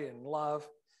joy and love.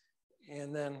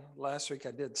 And then last week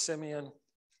I did Simeon.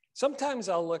 Sometimes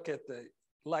I'll look at the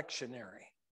lectionary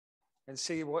and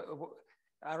see what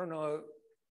I don't know.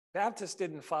 Baptists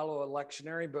didn't follow a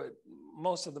lectionary, but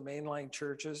most of the mainline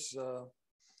churches,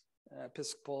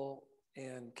 Episcopal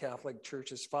and Catholic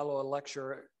churches, follow a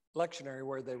lectionary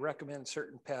where they recommend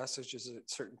certain passages at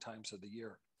certain times of the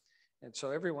year. And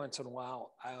so every once in a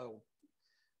while, I'll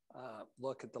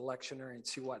look at the lectionary and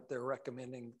see what they're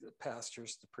recommending the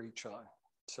pastors to preach on.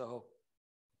 So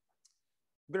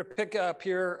I'm going to pick up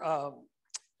here.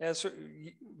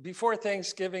 Before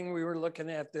Thanksgiving, we were looking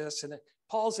at this, and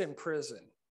Paul's in prison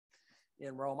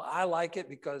in Rome. I like it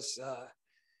because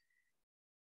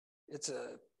it's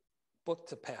a book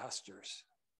to pastors.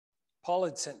 Paul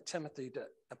had sent Timothy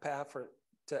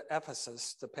to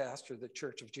Ephesus to pastor the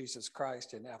Church of Jesus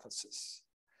Christ in Ephesus.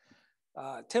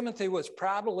 Timothy was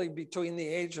probably between the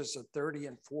ages of 30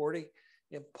 and 40,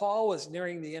 and Paul was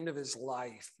nearing the end of his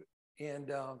life.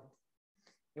 And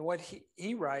what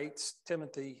he writes,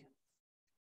 Timothy,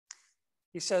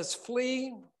 he says,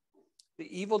 flee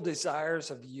the evil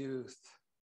desires of youth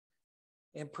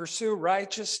and pursue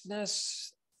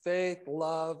righteousness, faith,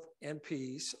 love, and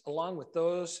peace, along with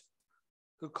those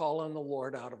who call on the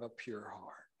Lord out of a pure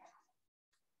heart.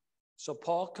 So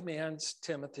Paul commands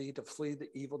Timothy to flee the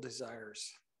evil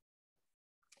desires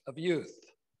of youth.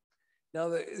 Now,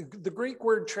 the Greek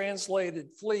word translated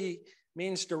flee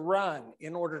means to run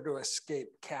in order to escape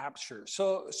capture.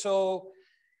 So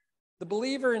the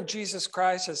believer in Jesus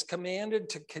Christ is commanded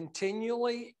to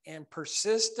continually and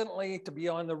persistently to be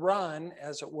on the run,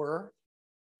 as it were,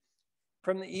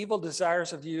 from the evil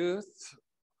desires of youth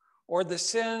or the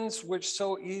sins which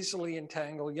so easily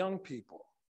entangle young people.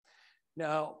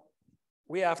 Now,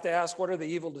 we have to ask, what are the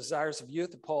evil desires of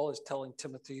youth that Paul is telling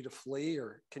Timothy to flee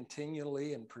or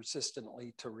continually and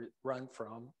persistently to run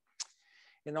from?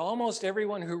 And almost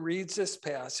everyone who reads this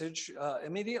passage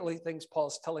immediately thinks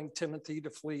Paul's telling Timothy to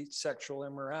flee sexual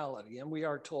immorality. And we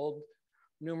are told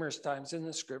numerous times in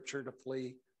the scripture to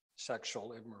flee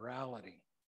sexual immorality.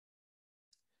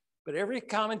 But every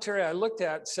commentary I looked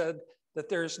at said that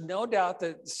there's no doubt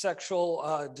that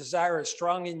sexual desire is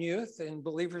strong in youth, and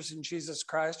believers in Jesus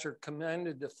Christ are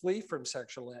commanded to flee from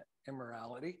sexual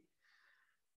immorality.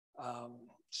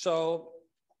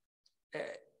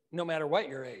 No matter what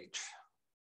your age.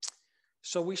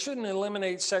 So we shouldn't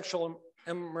eliminate sexual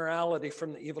immorality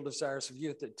from the evil desires of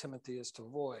youth that Timothy is to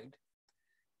avoid.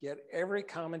 Yet every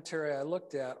commentary I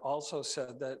looked at also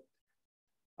said that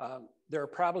there are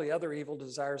probably other evil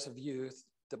desires of youth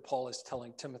that Paul is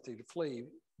telling Timothy to flee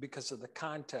because of the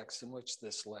context in which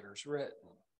this letter is written.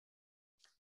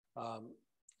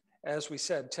 As we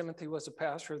said, Timothy was a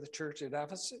pastor of the church at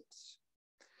Ephesus.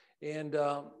 And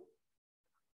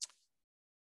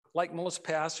like most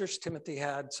pastors, Timothy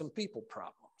had some people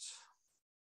problems.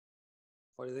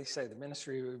 What do they say? The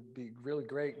ministry would be a really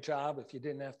great job if you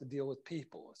didn't have to deal with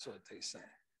people. That's what they say.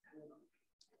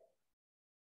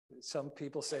 Some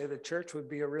people say the church would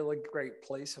be a really great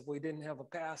place if we didn't have a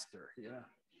pastor. Yeah.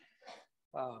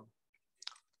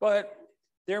 But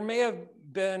there may have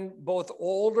been both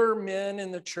older men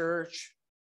in the church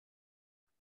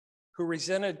who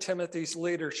resented Timothy's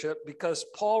leadership, because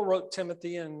Paul wrote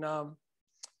Timothy in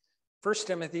 1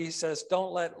 Timothy, he says,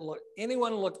 don't let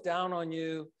anyone look down on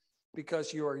you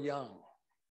because you are young,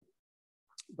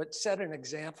 but set an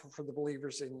example for the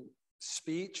believers in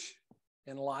speech,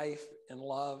 in life, in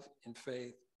love, in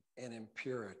faith, and in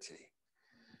purity.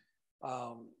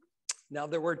 Now,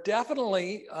 there were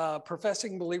definitely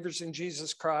professing believers in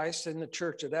Jesus Christ in the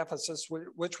church at Ephesus,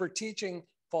 which were teaching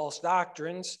false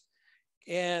doctrines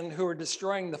and who were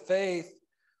destroying the faith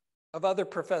of other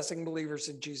professing believers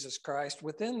in Jesus Christ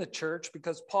within the church,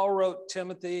 because Paul wrote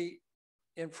Timothy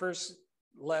in first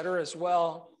letter as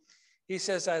well. He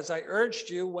says, as I urged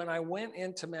you when I went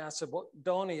into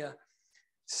Macedonia,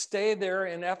 stay there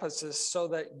in Ephesus so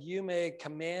that you may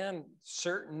command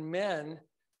certain men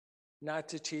not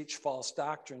to teach false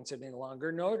doctrines any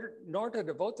longer, nor to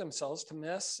devote themselves to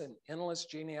myths and endless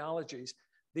genealogies.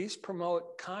 These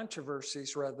promote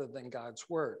controversies rather than God's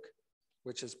work,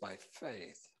 which is by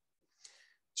faith.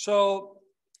 So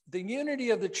the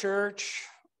unity of the church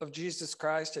of Jesus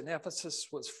Christ in Ephesus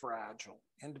was fragile.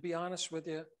 And to be honest with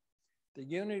you, the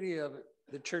unity of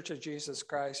the church of Jesus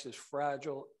Christ is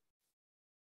fragile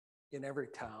in every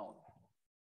town.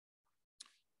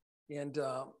 And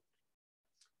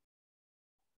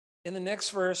in the next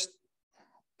verse,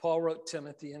 Paul wrote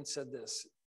Timothy and said this: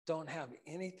 don't have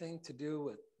anything to do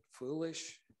with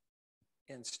foolish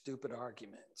and stupid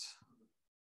arguments.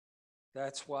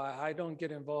 That's why I don't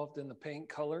get involved in the paint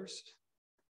colors,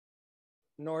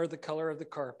 nor the color of the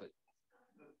carpet,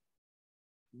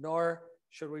 nor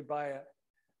should we buy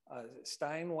a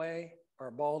Steinway or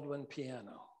a Baldwin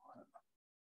piano.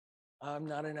 I'm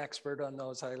not an expert on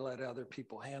those. I let other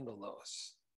people handle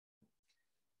those.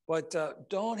 But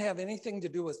don't have anything to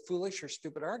do with foolish or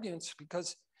stupid arguments,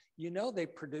 because you know they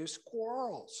produce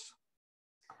quarrels.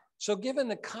 So given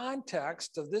the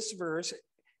context of this verse,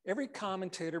 every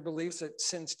commentator believes that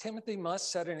since Timothy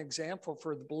must set an example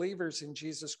for the believers in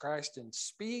Jesus Christ in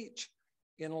speech,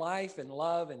 in life, in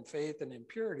love, in faith, and in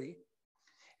purity,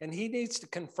 and he needs to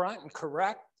confront and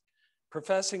correct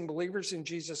professing believers in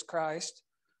Jesus Christ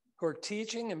who are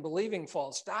teaching and believing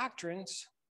false doctrines,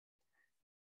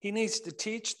 he needs to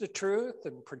teach the truth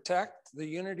and protect the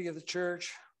unity of the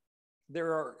church.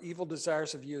 There are evil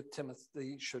desires of youth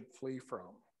Timothy should flee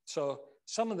from. So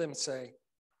some of them say,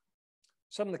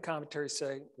 some of the commentaries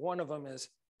say, one of them is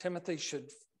Timothy should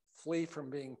flee from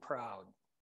being proud,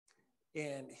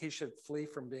 and he should flee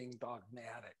from being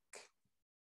dogmatic.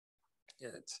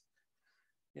 It's,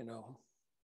 you know,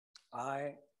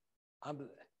 I'm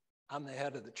the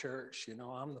head of the church, you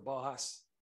know, I'm the boss.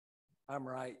 I'm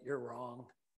right, you're wrong.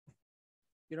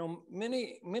 You know,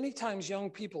 many times young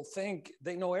people think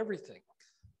they know everything.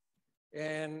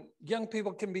 And young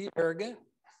people can be arrogant,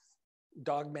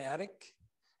 dogmatic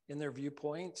in their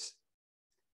viewpoints.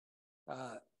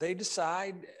 They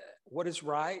decide what is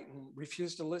right and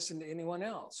refuse to listen to anyone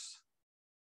else.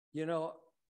 You know,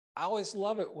 I always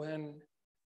love it when,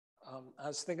 I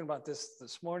was thinking about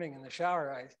this morning in the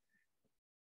shower,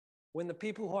 when the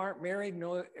people who aren't married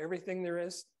know everything there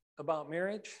is about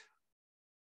marriage.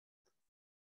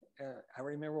 I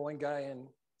remember one guy in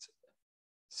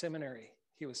seminary,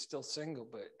 he was still single,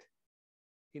 but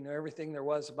he knew everything there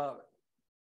was about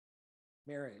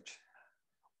marriage.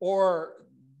 Or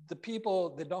the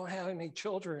people that don't have any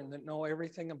children that know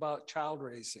everything about child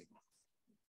raising.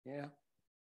 Yeah.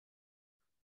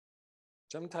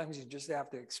 Sometimes you just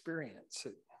have to experience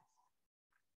it.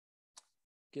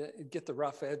 Get the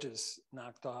rough edges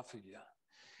knocked off of you.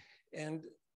 And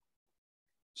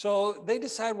So they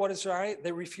decide what is right.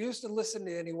 They refuse to listen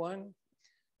to anyone.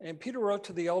 And Peter wrote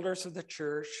to the elders of the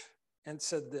church and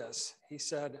said this. He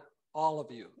said, all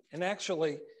of you. And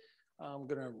actually, I'm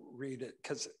going to read it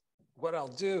because what I'll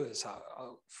do is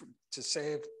to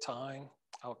save time,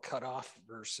 I'll cut off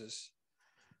verses,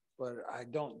 but I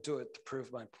don't do it to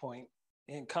prove my point.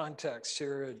 In context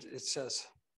here, it says,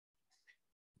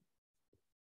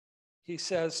 he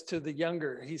says to the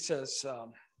younger, he says,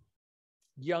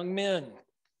 young men,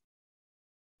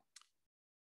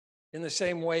 in the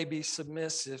same way, be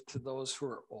submissive to those who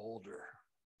are older.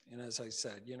 And as I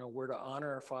said, we're to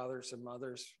honor our fathers and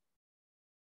mothers,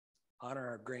 honor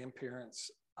our grandparents.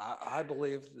 I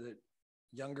believe that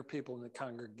younger people in the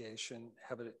congregation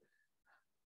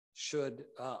should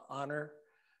honor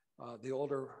the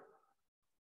older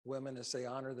women as they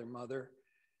honor their mother,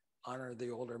 honor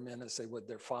the older men as they would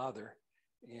their father,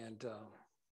 and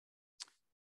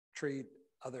treat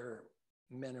other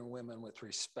men and women with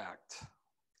respect.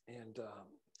 And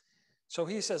so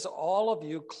he says, all of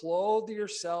you clothe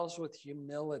yourselves with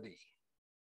humility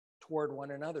toward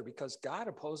one another, because God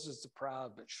opposes the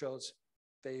proud but shows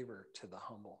favor to the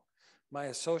humble. My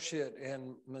associate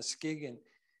in Muskegon,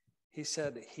 he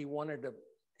said he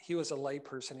was a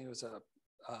layperson. He was a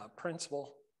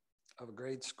principal of a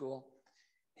grade school.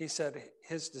 He said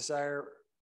his desire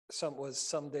was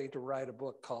someday to write a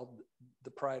book called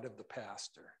The Pride of the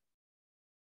Pastor.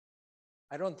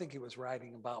 I don't think he was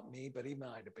writing about me, but he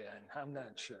might have been. I'm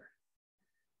not sure.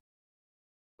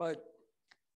 But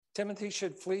Timothy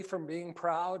should flee from being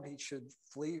proud. He should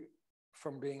flee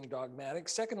from being dogmatic.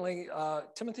 Secondly,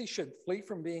 Timothy should flee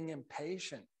from being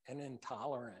impatient and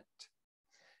intolerant.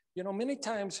 Many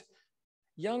times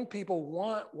young people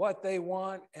want what they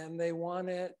want, and they want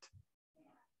it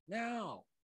now.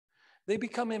 They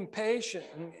become impatient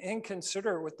and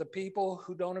inconsiderate with the people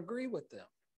who don't agree with them.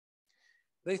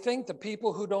 They think the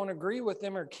people who don't agree with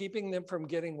them are keeping them from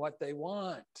getting what they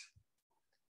want.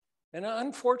 And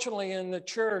unfortunately, in the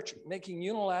church, making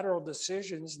unilateral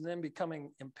decisions and then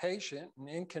becoming impatient and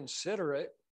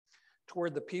inconsiderate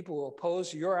toward the people who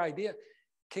oppose your idea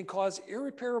can cause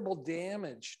irreparable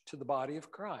damage to the body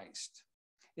of Christ.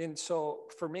 And so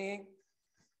for me,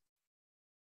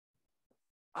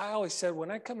 I always said,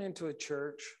 when I come into a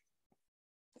church,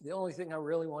 the only thing I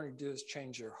really want to do is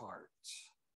change their hearts.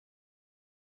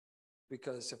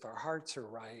 Because if our hearts are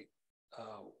right,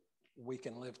 we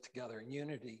can live together in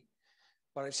unity.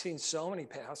 But I've seen so many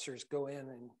pastors go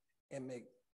in and make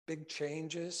big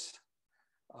changes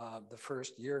the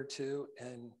first year or two,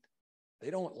 and they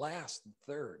don't last the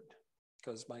third.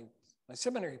 Because my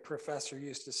seminary professor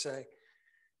used to say,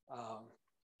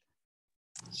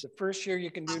 the first year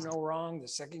you can do no wrong, the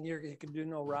second year you can do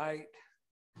no right,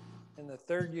 and the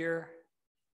third year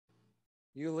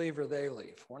you leave or they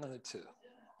leave, one of the two.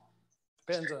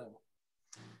 Depends on.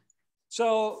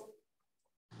 So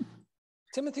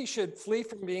Timothy should flee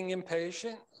from being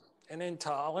impatient and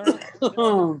intolerant.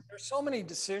 There's so many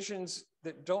decisions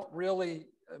that don't really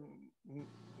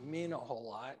mean a whole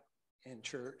lot in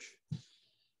church.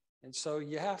 And so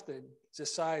you have to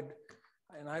decide,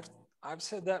 and I've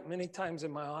said that many times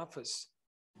in my office,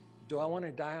 do I want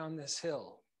to die on this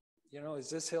hill? Is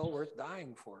this hill worth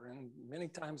dying for? And many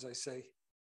times I say,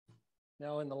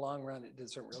 no, in the long run, it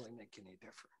doesn't really make any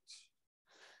difference.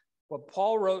 Well,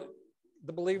 Paul wrote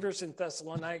the believers in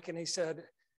Thessalonica, and he said,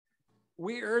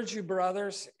 we urge you,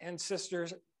 brothers and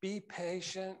sisters, be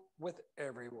patient with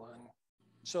everyone.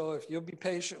 So if you'll be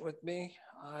patient with me,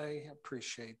 I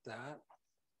appreciate that.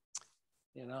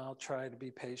 I'll try to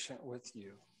be patient with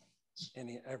you,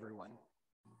 everyone.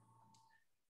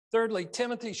 Thirdly,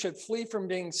 Timothy should flee from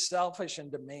being selfish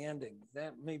and demanding.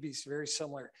 That may be very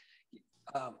similar.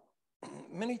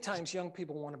 Many times young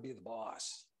people want to be the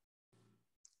boss.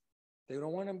 They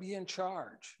don't want to be in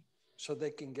charge so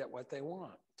they can get what they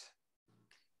want.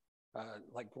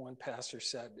 Like one pastor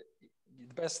said,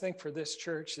 the best thing for this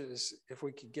church is if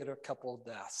we could get a couple of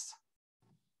deaths.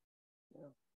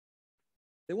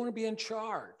 They want to be in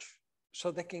charge so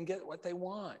they can get what they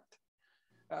want.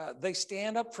 They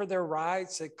stand up for their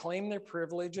rights, they claim their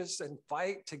privileges, and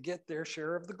fight to get their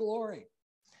share of the glory.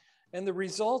 And the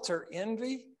results are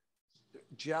envy,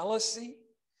 jealousy,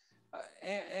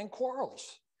 and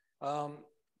quarrels.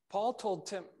 Paul told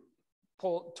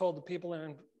the people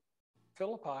in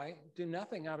Philippi, do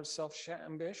nothing out of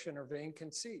self-ambition or vain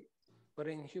conceit, but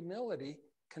in humility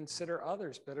consider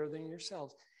others better than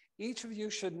yourselves. Each of you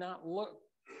should look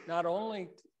not only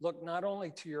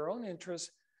to your own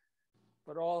interests,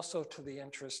 but also to the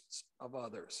interests of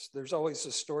others. There's always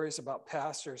the stories about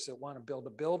pastors that want to build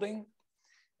a building,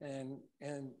 and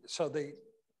so they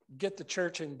get the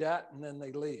church in debt and then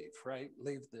they leave, right?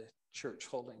 Leave the church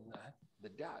holding the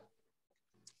debt.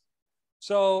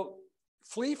 So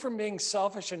flee from being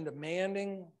selfish and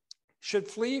demanding. Should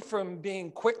flee from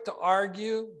being quick to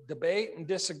argue, debate, and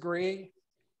disagree.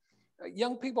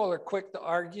 Young people are quick to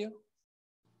argue,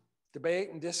 debate,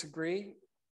 and disagree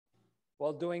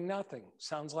while doing nothing.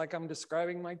 Sounds like I'm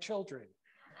describing my children.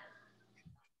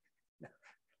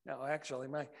 No, actually,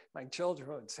 my children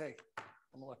would say,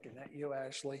 I'm looking at you,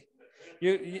 Ashley.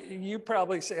 You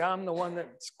probably say I'm the one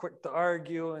that's quick to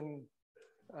argue and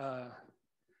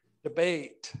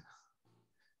debate,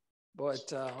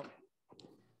 but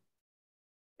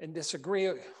and disagree.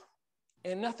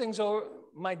 And nothing's over.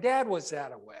 My dad was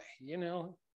that way, you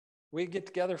know. We'd get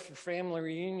together for family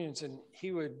reunions and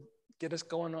he would get us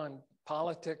going on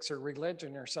politics or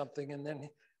religion or something, and then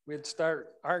we'd start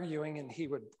arguing and he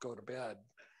would go to bed.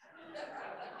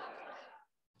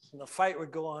 And the fight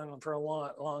would go on for a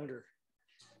lot longer.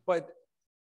 But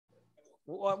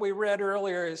what we read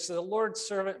earlier is the Lord's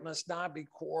servant must not be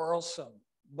quarrelsome,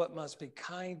 but must be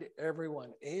kind to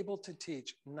everyone, able to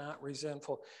teach, not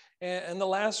resentful. And the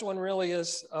last one really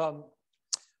is,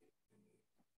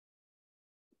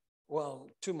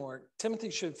 well, two more. Timothy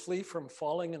should flee from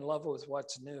falling in love with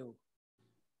what's new,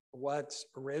 what's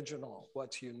original,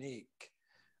 what's unique.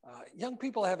 Young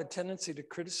people have a tendency to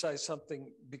criticize something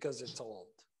because it's old.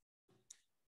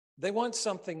 They want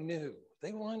something new.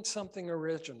 They want something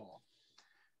original.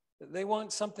 They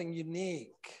want something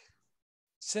unique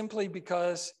simply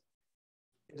because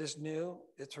it is new,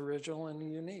 it's original, and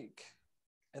unique.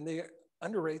 And they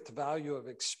underrate the value of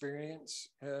experience.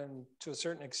 And to a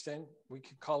certain extent, we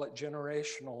could call it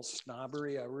generational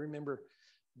snobbery. I remember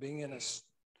being in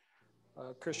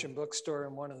a Christian bookstore,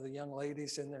 and one of the young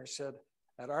ladies in there said,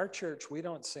 at our church, we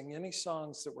don't sing any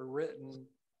songs that were written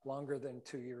longer than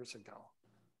 2 years ago.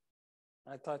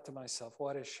 I thought to myself,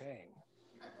 what a shame.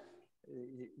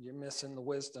 You're missing the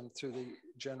wisdom through the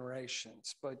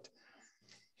generations. But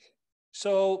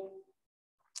so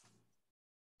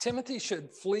Timothy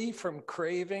should flee from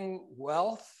craving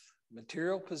wealth,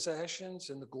 material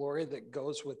possessions, and the glory that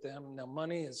goes with them. Now,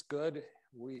 money is good.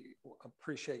 We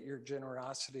appreciate your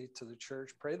generosity to the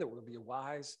church. Pray that we'll be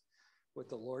wise with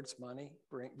the Lord's money.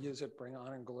 Use it, bring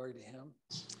honor and glory to him.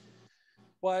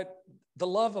 But the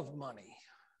love of money,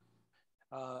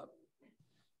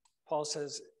 Paul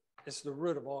says, it's the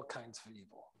root of all kinds of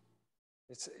evil.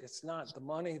 It's not the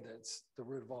money that's the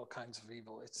root of all kinds of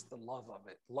evil. It's the love of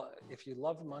it. If you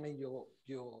love money, you'll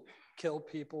kill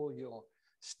people. You'll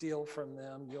steal from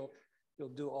them. You'll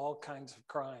do all kinds of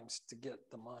crimes to get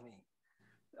the money.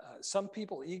 Some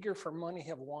people eager for money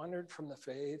have wandered from the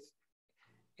faith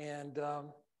and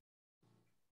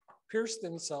pierced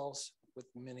themselves with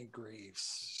many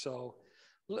griefs. So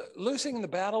losing the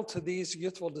battle to these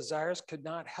youthful desires could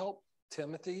not help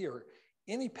Timothy or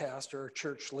any pastor or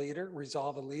church leader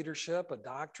resolve a leadership, a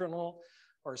doctrinal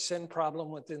or sin problem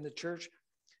within the church.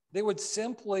 They would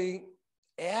simply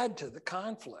add to the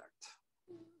conflict.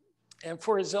 And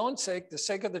for his own sake, the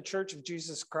sake of the Church of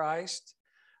Jesus Christ,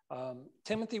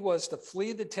 Timothy was to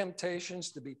flee the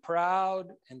temptations to be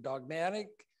proud and dogmatic,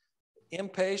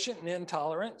 impatient and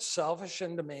intolerant, selfish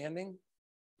and demanding,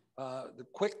 the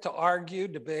quick to argue,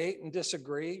 debate, and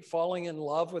disagree, falling in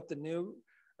love with the new,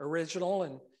 original,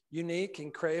 and unique,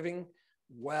 and craving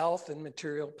wealth and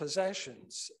material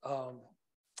possessions.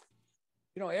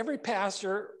 Every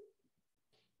pastor,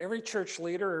 every church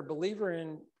leader or believer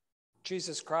in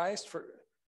Jesus Christ,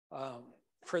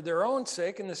 for their own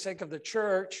sake and the sake of the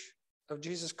church of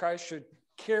Jesus Christ, should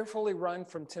carefully run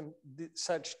from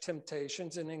such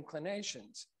temptations and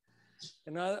inclinations.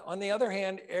 And on the other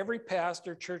hand, every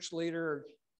pastor, church leader, or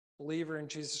believer in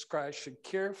Jesus Christ should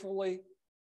carefully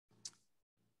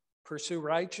pursue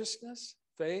righteousness,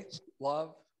 faith,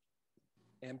 love,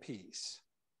 and peace,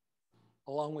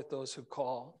 along with those who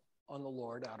call on the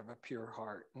Lord out of a pure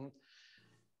heart. And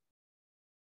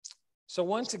so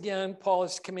once again, Paul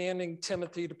is commanding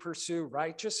Timothy to pursue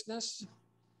righteousness,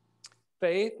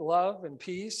 faith, love, and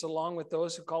peace, along with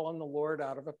those who call on the Lord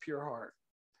out of a pure heart.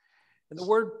 And the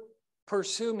word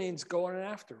pursue means go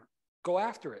after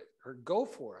it, or go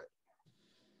for it.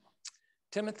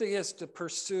 Timothy is to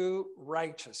pursue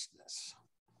righteousness.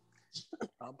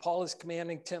 Paul is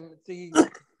commanding Timothy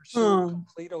to pursue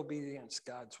complete obedience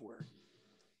to God's word.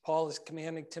 Paul is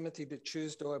commanding Timothy to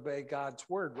choose to obey God's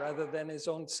word rather than his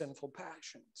own sinful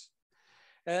passions.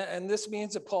 And this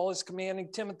means that Paul is commanding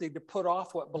Timothy to put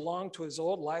off what belonged to his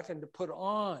old life and to put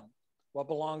on what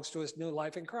belongs to his new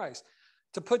life in Christ,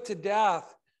 to put to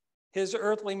death his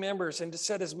earthly members and to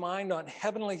set his mind on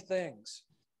heavenly things,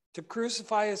 to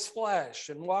crucify his flesh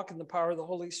and walk in the power of the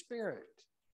Holy Spirit.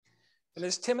 And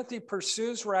as Timothy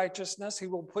pursues righteousness, he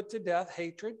will put to death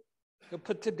hatred. He'll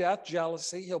put to death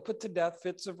jealousy. He'll put to death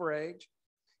fits of rage.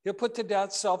 He'll put to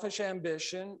death selfish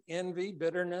ambition, envy,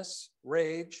 bitterness,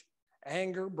 rage,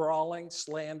 anger, brawling,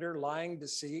 slander, lying,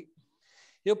 deceit.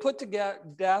 He'll put to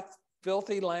death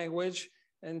filthy language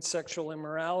and sexual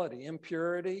immorality,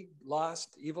 impurity,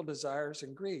 lust, evil desires,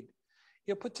 and greed.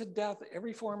 He'll put to death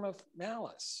every form of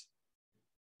malice.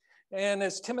 And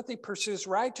as Timothy pursues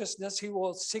righteousness, he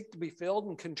will seek to be filled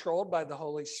and controlled by the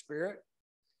Holy Spirit,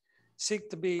 seek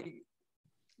to be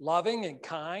loving and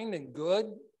kind and good,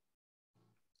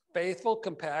 faithful,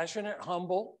 compassionate,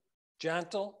 humble,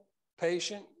 gentle,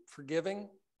 patient, forgiving,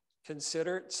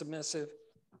 considerate, submissive,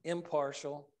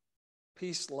 impartial,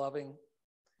 peace-loving,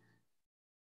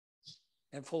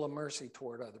 and full of mercy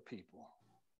toward other people.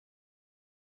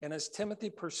 And as Timothy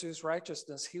pursues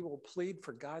righteousness, he will plead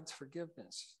for God's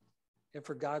forgiveness and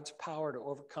for God's power to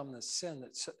overcome the sin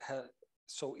that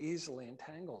so easily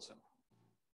entangles him.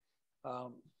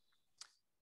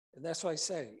 And that's why I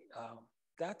say,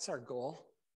 that's our goal.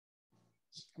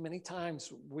 Many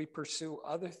times we pursue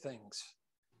other things,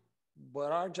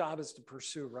 but our job is to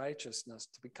pursue righteousness,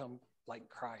 to become like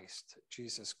Christ,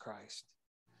 Jesus Christ.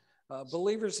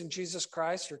 Believers in Jesus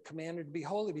Christ are commanded to be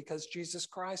holy because Jesus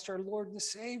Christ, our Lord and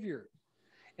Savior,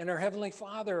 and our Heavenly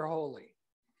Father are holy.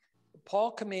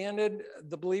 Paul commanded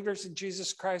the believers in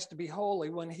Jesus Christ to be holy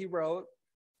when he wrote,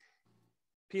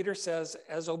 Peter says,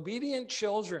 as obedient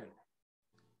children,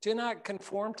 do not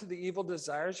conform to the evil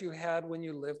desires you had when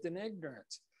you lived in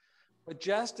ignorance. But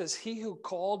just as he who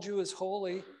called you is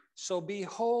holy, so be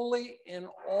holy in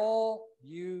all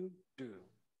you do.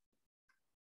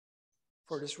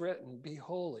 For it is written, be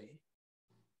holy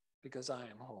because I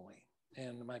am holy.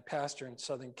 And my pastor in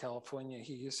Southern California,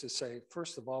 he used to say,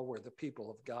 first of all, we're the people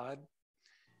of God,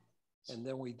 and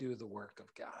then we do the work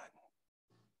of God.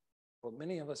 But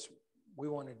many of us, we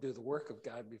want to do the work of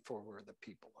God before we're the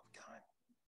people of God.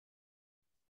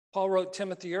 Paul wrote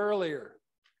Timothy earlier,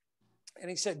 and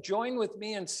he said, join with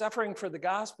me in suffering for the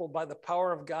gospel by the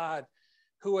power of God,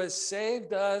 who has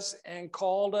saved us and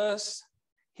called us.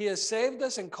 He has saved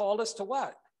us and called us to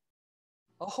what?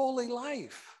 A holy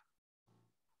life.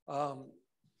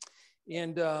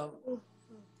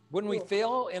 When we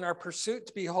fail in our pursuit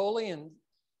to be holy and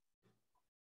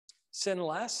sin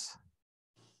less,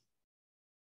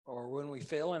 or when we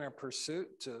fail in our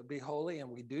pursuit to be holy and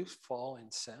we do fall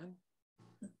in sin,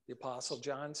 the Apostle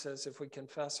John says if we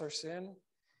confess our sin,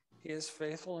 he is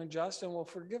faithful and just and will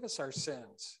forgive us our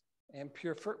sins and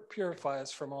purify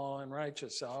us from all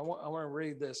unrighteousness. So I want to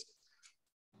read this,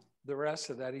 the rest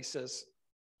of that. He says,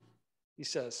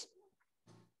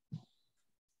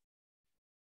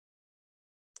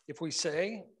 if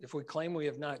we claim we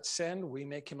have not sinned, we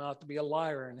make him out to be a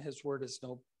liar, and his word has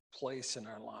no place in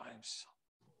our lives.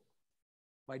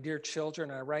 My dear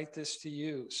children, I write this to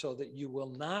you so that you will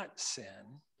not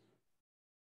sin.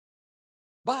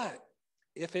 But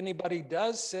if anybody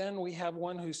does sin, we have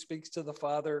one who speaks to the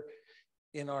Father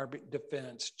in our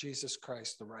defense, Jesus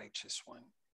Christ, the righteous one.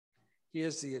 He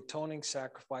is the atoning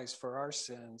sacrifice for our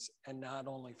sins, and not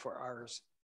only for ours,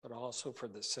 but also for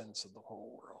the sins of the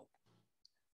whole world.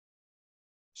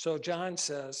 So John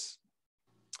says,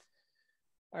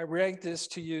 I write this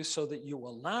to you so that you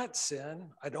will not sin.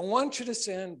 I don't want you to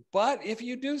sin, but if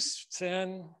you do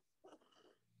sin,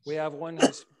 we have one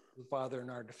who's the Father in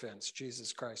our defense,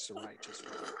 Jesus Christ, the righteous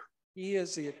one. He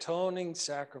is the atoning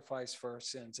sacrifice for our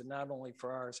sins, and not only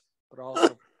for ours, but also for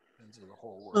the sins of the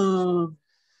whole world.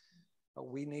 So,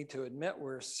 we need to admit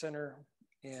we're a sinner,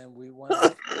 and we want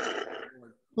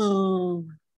to.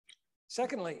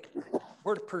 Secondly,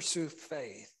 we're to pursue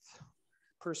faith.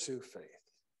 Pursue faith.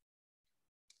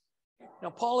 Now,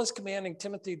 Paul is commanding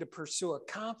Timothy to pursue a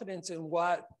confidence in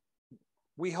what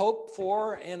we hope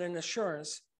for and an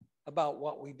assurance about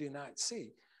what we do not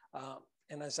see.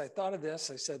 And as I thought of this,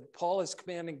 I said, Paul is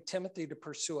commanding Timothy to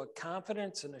pursue a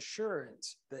confidence and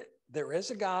assurance that there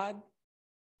is a God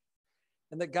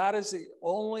and that God is the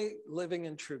only living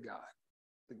and true God,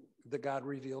 the God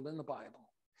revealed in the Bible.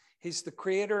 He's the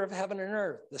creator of heaven and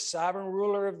earth, the sovereign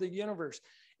ruler of the universe,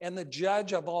 and the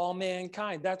judge of all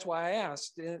mankind. That's why I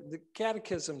asked in the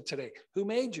catechism today, who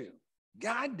made you?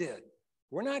 God did.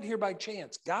 We're not here by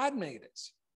chance. God made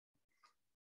us.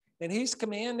 And he's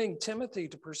commanding Timothy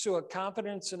to pursue a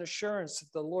confidence and assurance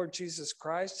that the Lord Jesus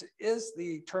Christ is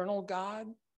the eternal God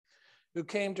who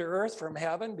came to earth from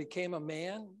heaven, became a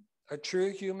man, a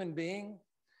true human being,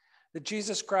 that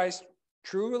Jesus Christ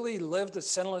truly lived a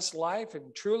sinless life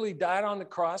and truly died on the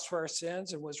cross for our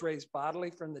sins and was raised bodily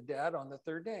from the dead on the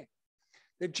third day.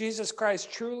 that Jesus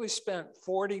Christ truly spent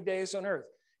 40 days on earth,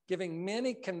 giving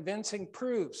many convincing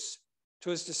proofs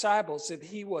to his disciples that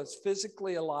he was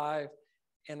physically alive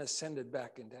and ascended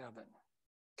back into heaven.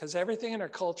 Because everything in our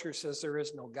culture says there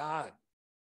is no God.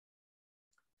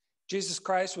 Jesus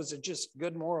Christ was a just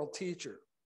good moral teacher,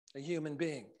 a human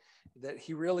being, that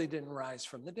he really didn't rise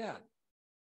from the dead.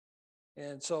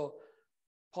 And so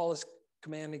Paul is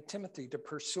commanding Timothy to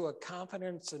pursue a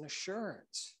confidence and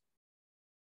assurance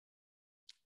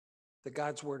that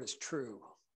God's word is true,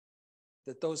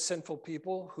 that those sinful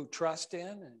people who trust in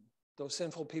and those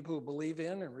sinful people who believe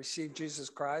in and receive Jesus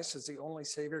Christ as the only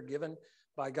Savior given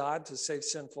by God to save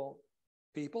sinful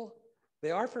people,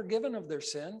 they are forgiven of their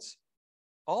sins,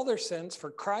 all their sins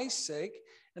for Christ's sake,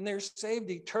 and they're saved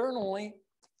eternally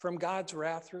from God's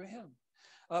wrath through him.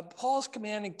 Paul's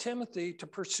commanding Timothy to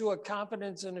pursue a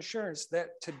confidence and assurance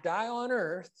that to die on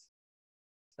earth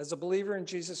as a believer in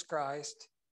Jesus Christ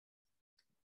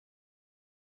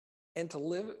and to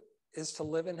live is to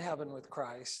live in heaven with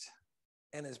Christ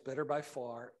and is better by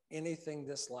far anything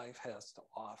this life has to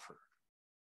offer.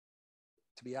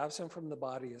 To be absent from the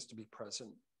body is to be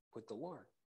present with the Lord.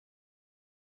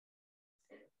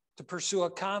 To pursue a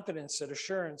confidence and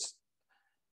assurance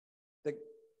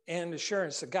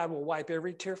that God will wipe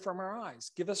every tear from our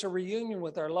eyes, give us a reunion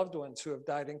with our loved ones who have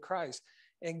died in Christ,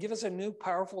 and give us a new,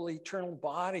 powerful, eternal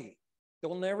body that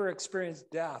will never experience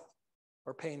death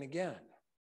or pain again.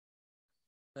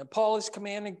 And Paul is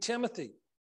commanding Timothy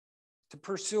to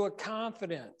pursue a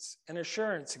confidence and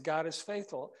assurance that God is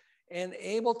faithful and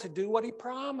able to do what he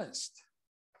promised.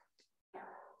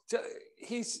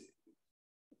 He's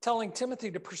telling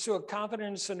Timothy to pursue a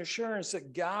confidence and assurance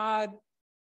that God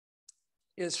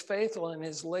is faithful and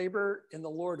his labor in the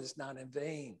Lord is not in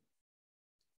vain.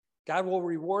 God will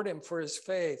reward him for his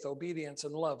faith, obedience,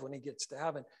 and love when he gets to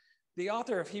heaven. The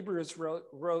author of Hebrews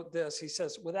wrote this. He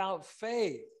says, without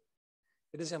faith,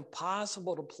 it is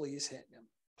impossible to please him,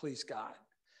 please God,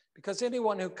 because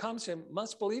anyone who comes to him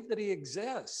must believe that he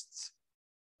exists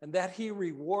and that he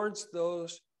rewards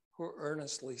those who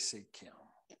earnestly seek him.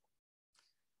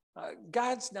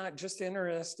 God's not just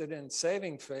interested in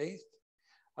saving faith.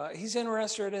 He's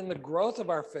interested in the growth of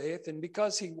our faith, and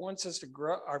because he wants us to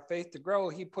grow, our faith to grow,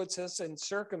 he puts us in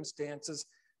circumstances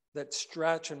that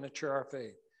stretch and mature our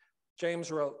faith.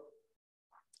 James wrote,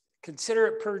 "Consider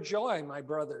it pure joy, my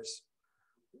brothers,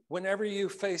 whenever you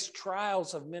face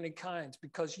trials of many kinds,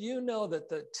 because you know that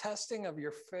the testing of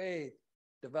your faith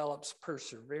develops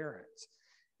perseverance.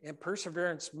 And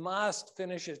perseverance must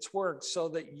finish its work so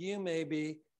that you may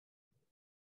be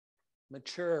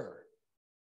mature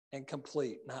and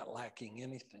complete, not lacking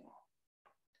anything."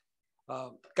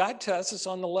 God tests us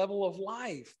on the level of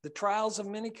life, the trials of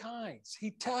many kinds.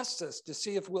 He tests us to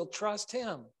see if we'll trust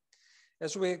him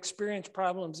as we experience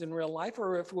problems in real life,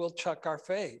 or if we'll chuck our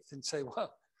faith and say,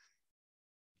 well,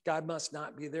 God must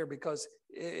not be there, because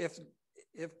if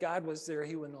God was there,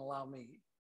 he wouldn't allow me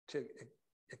to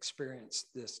experience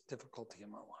this difficulty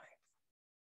in my life.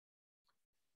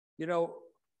 You know,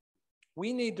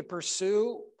 we need to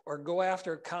pursue or go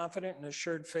after a confident and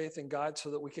assured faith in God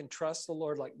so that we can trust the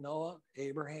Lord like Noah,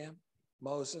 Abraham,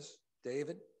 Moses,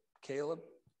 David, Caleb,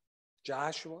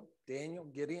 Joshua, Daniel,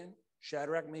 Gideon,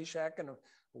 Shadrach, Meshach, and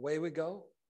away we go.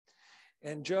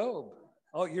 And Job.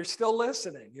 Oh, you're still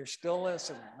listening. You're still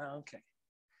listening. Okay.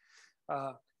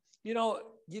 You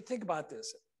know, you think about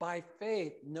this. By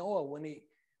faith, Noah,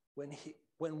 when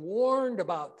warned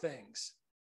about things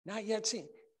not yet seen,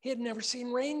 he had never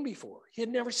seen rain before. He had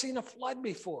never seen a flood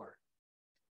before.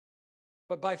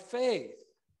 But by faith,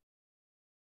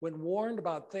 when warned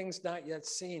about things not yet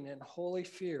seen, in holy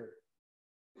fear,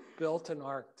 built an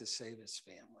ark to save his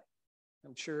family.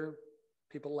 I'm sure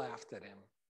people laughed at him,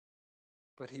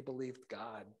 but he believed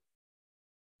God,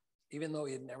 even though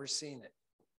he had never seen it.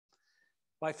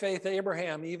 By faith,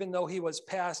 Abraham, even though he was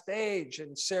past age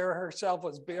and Sarah herself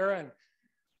was barren,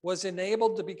 was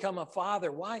enabled to become a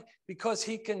father. Why? Because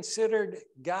he considered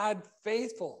God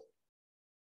faithful,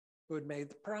 who had made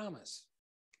the promise.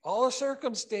 All the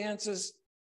circumstances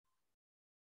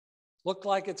looked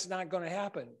like it's not going to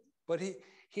happen, but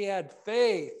he had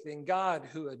faith in God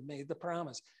who had made the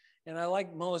promise. And I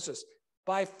like Moses.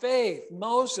 By faith,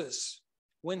 Moses,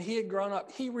 when he had grown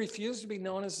up, he refused to be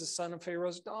known as the son of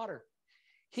Pharaoh's daughter.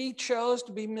 He chose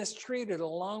to be mistreated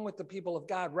along with the people of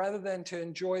God rather than to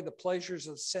enjoy the pleasures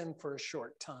of sin for a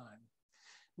short time.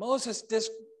 Moses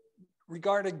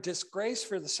regarded disgrace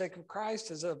for the sake of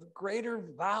Christ as of greater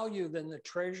value than the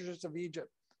treasures of Egypt,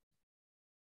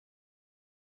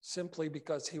 simply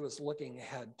because he was looking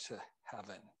ahead to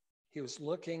heaven. He was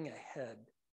looking ahead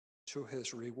to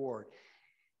his reward.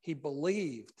 He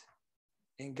believed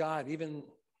And God, even,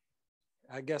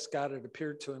 I guess God had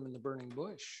appeared to him in the burning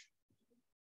bush.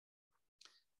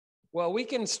 Well, we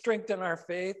can strengthen our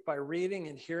faith by reading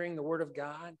and hearing the word of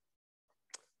God.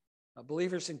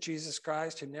 Believers in Jesus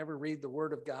Christ who never read the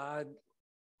word of God,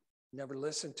 never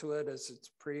listen to it as it's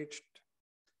preached,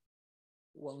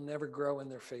 will never grow in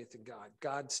their faith in God.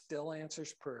 God still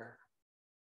answers prayer,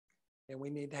 and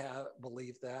we need to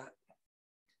believe that.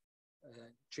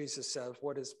 Jesus says,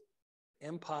 what is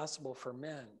impossible for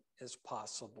men is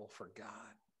possible for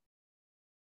God.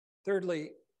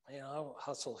 Thirdly, I'll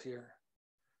hustle here.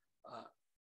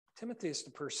 Timothy is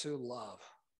to pursue love.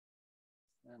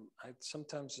 And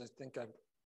sometimes I think I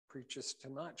preach this too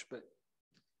much, but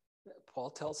Paul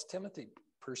tells Timothy,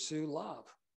 pursue love.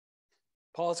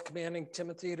 Paul is commanding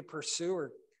Timothy to pursue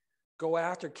or go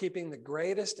after keeping the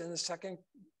greatest and the second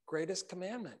greatest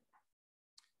commandment.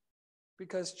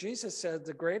 Because Jesus said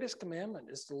the greatest commandment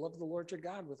is to love the Lord your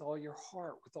God with all your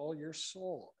heart, with all your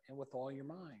soul, and with all your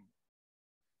mind.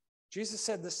 Jesus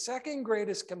said the second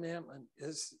greatest commandment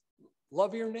is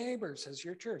love your neighbors as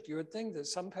your church. You would think that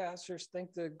some pastors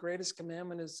think the greatest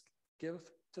commandment is give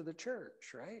to the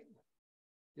church, right?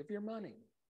 Give your money.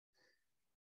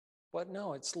 But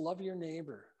no, it's love your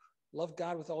neighbor. Love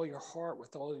God with all your heart,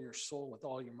 with all your soul, with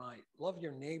all your might. Love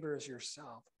your neighbor as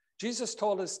yourself. Jesus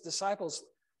told his disciples,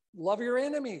 love your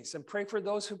enemies and pray for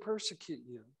those who persecute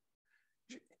you.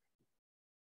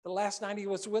 The last night he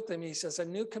was with them, he says, a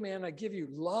new command I give you,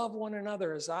 love one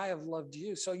another as I have loved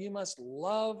you. So you must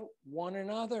love one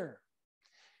another.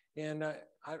 And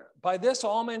by this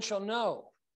all men shall know.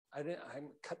 I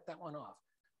cut that one off.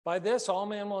 By this all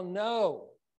men will know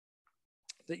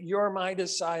that you're my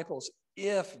disciples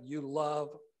if you love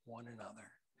one another.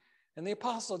 And the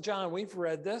Apostle John, we've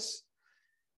read this.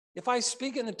 If I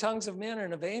speak in the tongues of men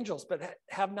and of angels, but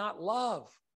have not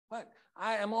love, what?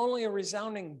 I am only a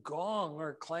resounding gong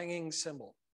or a clanging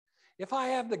cymbal. If I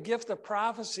have the gift of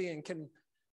prophecy and can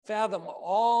fathom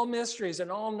all mysteries and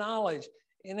all knowledge,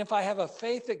 and if I have a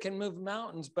faith that can move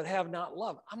mountains but have not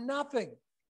love, I'm nothing.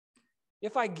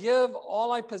 If I give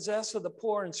all I possess to the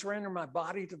poor and surrender my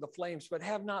body to the flames but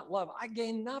have not love, I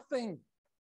gain nothing.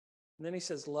 And then he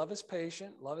says, love is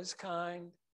patient, love is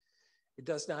kind. It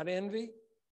does not envy.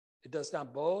 It does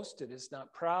not boast. It is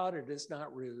not proud. It is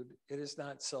not rude. It is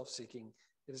not self-seeking.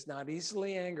 It is not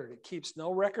easily angered. It keeps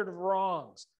no record of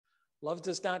wrongs. Love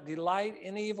does not delight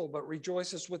in evil, but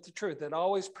rejoices with the truth. It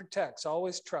always protects,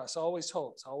 always trusts, always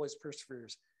hopes, always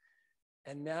perseveres.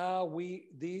 And now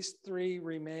these three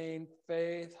remain: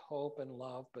 faith, hope, and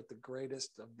love. But the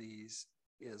greatest of these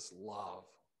is love.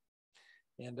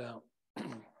 And,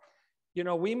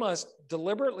 we must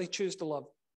deliberately choose to love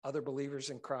other believers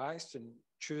in Christ and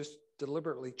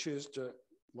deliberately choose to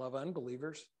love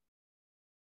unbelievers.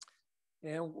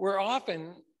 And we're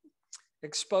often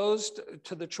exposed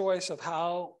to the choice of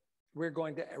how we're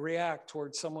going to react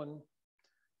towards someone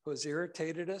who has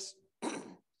irritated us,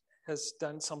 has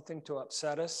done something to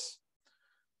upset us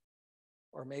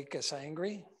or make us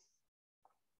angry.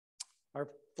 Our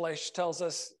flesh tells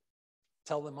us,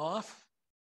 tell them off,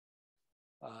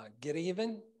 get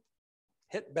even,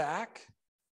 hit back.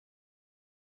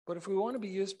 But if we want to be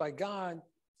used by God,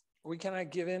 we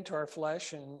cannot give in to our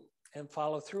flesh and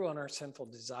follow through on our sinful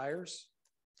desires.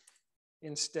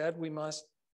 Instead, we must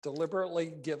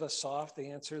deliberately give a soft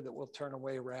answer that will turn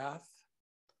away wrath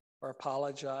or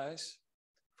apologize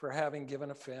for having given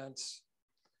offense.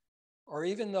 Or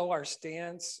even though our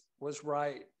stance was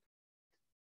right,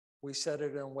 we said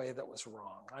it in a way that was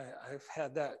wrong. I've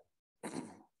had that.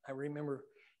 I remember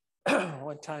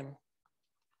one time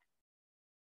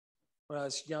when I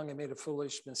was young, I made a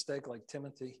foolish mistake like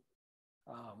Timothy.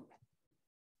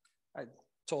 I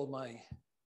told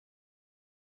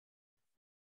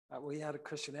we had a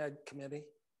Christian Ed committee,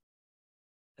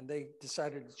 and they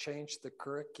decided to change the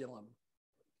curriculum,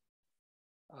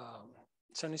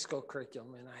 Sunday school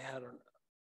curriculum. And I had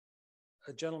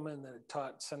a gentleman that had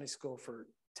taught Sunday school for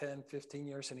 10, 15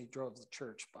 years, and he drove the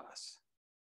church bus.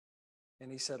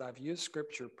 And he said, I've used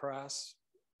scripture press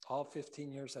all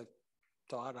 15 years I've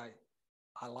taught.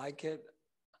 I like it.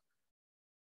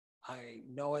 I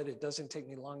know it. It doesn't take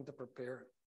me long to prepare.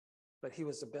 But he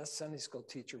was the best Sunday school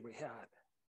teacher we had.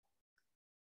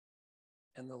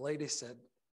 And the lady said,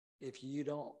 if you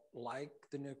don't like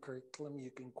the new curriculum,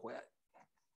 you can quit.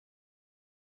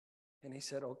 And he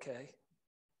said, okay.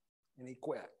 And he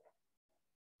quit.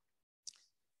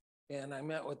 And I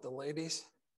met with the ladies.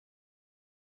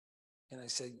 And I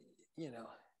said, you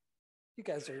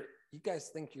guys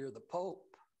think you're the Pope.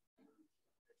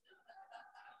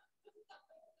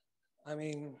 I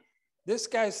mean, this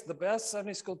guy's the best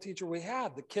Sunday school teacher we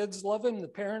had. The kids love him. The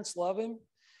parents love him.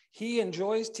 He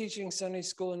enjoys teaching Sunday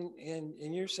school,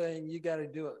 and you're saying you got to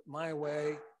do it my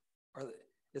way, or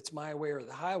it's my way or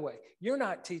the highway. You're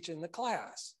not teaching the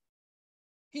class.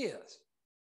 He is.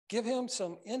 Give him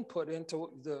some input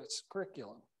into the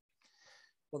curriculum.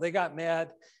 Well, they got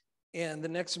mad, and the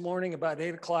next morning about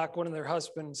 8 o'clock, one of their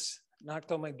husbands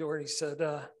knocked on my door. He said,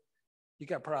 you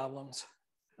got problems?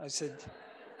 I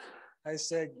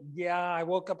said, yeah, I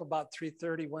woke up about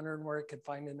 3:30 wondering where I could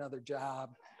find another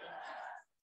job.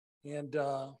 And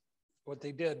what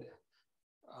they did,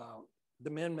 the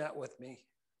men met with me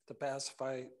to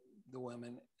pacify the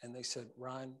women, and they said,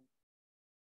 Ron,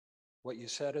 what you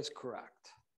said is correct.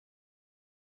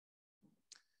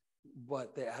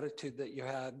 But the attitude that you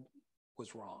had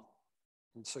was wrong.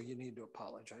 And so you need to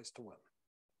apologize to women.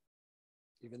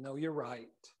 Even though you're right,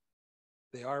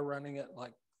 they are running it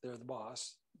like they're the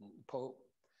boss, Pope.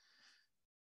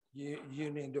 You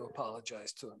need to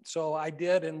apologize to them. So I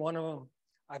did, and one of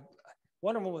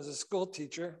them was a school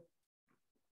teacher,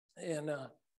 and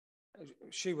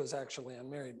she was actually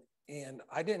unmarried. And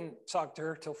I didn't talk to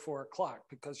her till 4 o'clock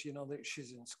because you know that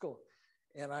she's in school.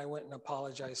 And I went and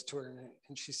apologized to her,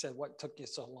 and she said, "What took you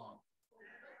so long?"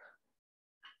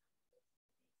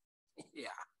 Yeah,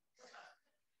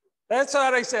 that's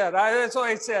what I said. That's what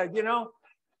I said. You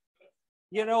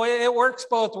know, it works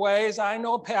both ways. I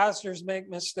know pastors make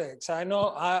mistakes. I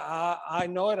know, I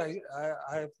know it.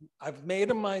 I've made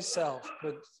them myself.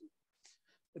 But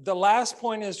the last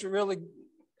point is really,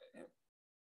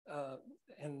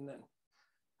 and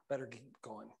better keep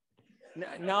going.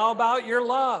 Now about your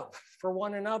love for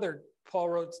one another, Paul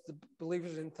wrote to the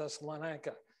believers in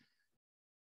Thessalonica.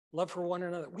 Love for one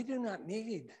another. We do not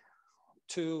need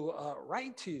to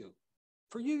write to you,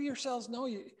 for you yourselves know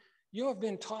you have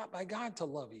been taught by God to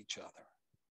love each other.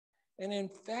 And in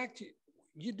fact,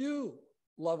 you do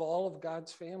love all of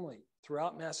God's family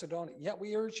throughout Macedonia. Yet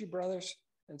we urge you, brothers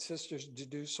and sisters, to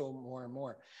do so more and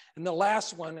more. And the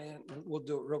last one, and we'll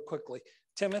do it real quickly,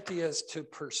 Timothy, is to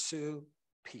pursue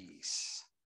peace.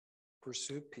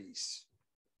 Pursue peace.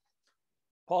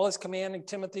 Paul is commanding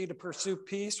Timothy to pursue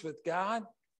peace with God,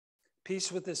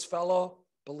 peace with his fellow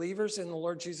believers in the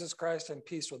Lord Jesus Christ, and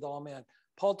peace with all men.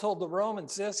 Paul told the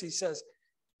Romans this, he says,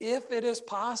 if it is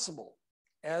possible,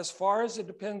 as far as it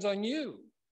depends on you,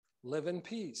 live in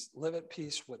peace, live at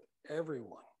peace with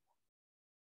everyone.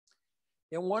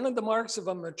 And one of the marks of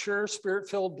a mature,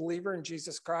 spirit-filled believer in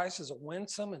Jesus Christ is a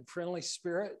winsome and friendly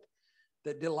spirit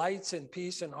that delights in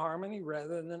peace and harmony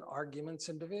rather than arguments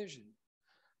and division.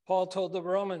 Paul told the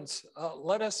Romans,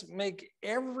 let us make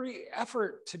every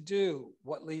effort to do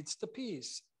what leads to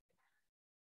peace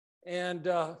and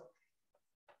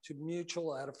to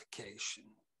mutual edification.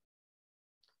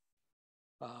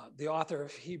 The author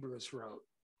of Hebrews wrote,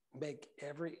 make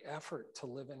every effort to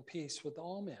live in peace with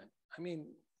all men. I mean,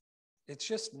 it's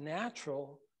just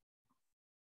natural.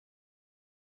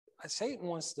 Satan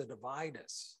wants to divide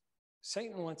us.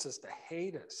 Satan wants us to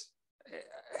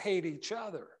hate each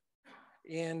other,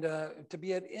 and to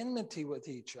be at enmity with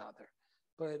each other.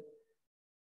 But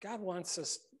God wants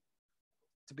us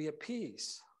to be at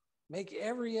peace. Make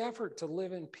every effort to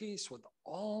live in peace with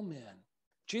all men.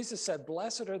 Jesus said,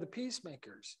 blessed are the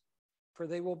peacemakers, for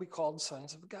they will be called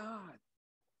sons of God.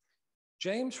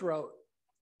 James wrote,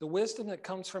 the wisdom that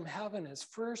comes from heaven is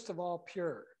first of all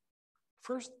pure.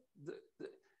 First, the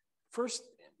first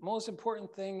most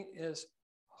important thing is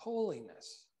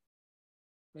holiness.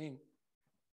 I mean,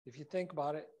 if you think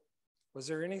about it, was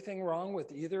there anything wrong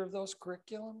with either of those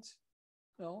curriculums?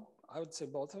 No, I would say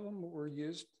both of them were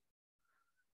used.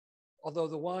 Although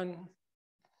the one,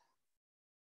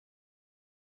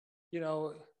 they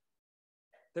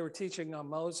were teaching on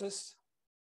Moses,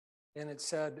 and it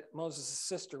said Moses'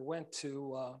 sister went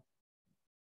to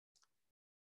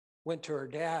her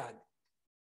dad,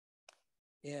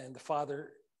 and the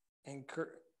father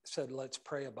said, let's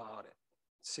pray about it.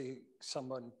 See,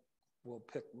 someone will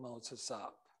pick Moses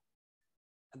up.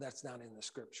 And that's not in the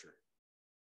scripture.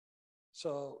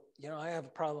 So, I have a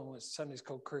problem with Sunday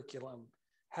school curriculum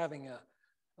having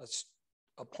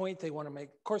a point they want to make.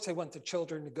 Of course, they want the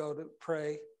children to go to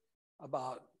pray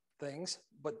about things,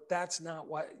 but that's not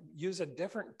why. Use a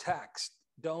different text.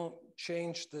 Don't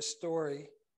change the story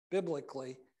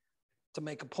biblically to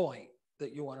make a point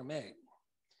that you want to make.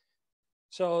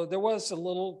 So there was a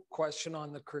little question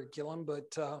on the curriculum,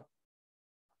 but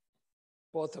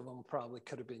both of them probably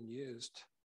could have been used.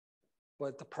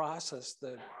 But the process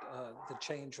that the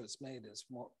change was made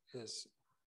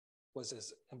was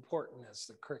as important as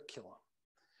the curriculum.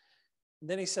 And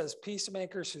then he says,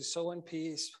 peacemakers who sow in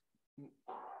peace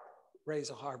raise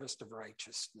a harvest of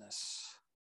righteousness.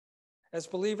 As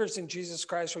believers in Jesus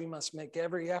Christ, we must make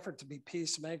every effort to be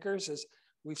peacemakers. As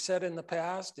we've said in the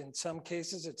past, in some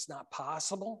cases, it's not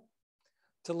possible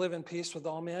to live in peace with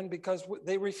all men because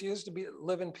they refuse to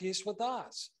live in peace with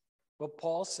us. But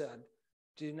Paul said,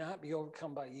 do not be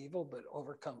overcome by evil, but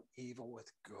overcome evil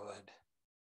with good.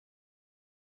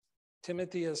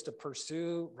 Timothy is to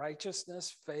pursue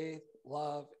righteousness, faith,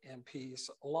 love, and peace,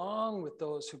 along with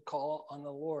those who call on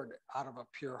the Lord out of a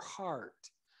pure heart.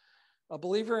 A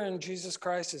believer in Jesus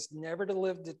Christ is never to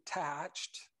live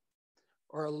detached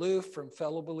or aloof from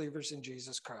fellow believers in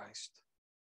Jesus Christ.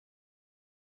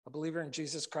 A believer in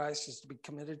Jesus Christ is to be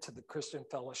committed to the Christian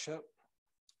fellowship.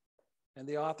 And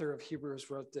the author of Hebrews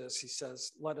wrote this. He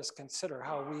says, let us consider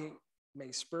how we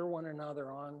may spur one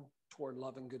another on toward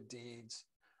love and good deeds.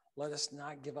 Let us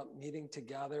not give up meeting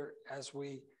together as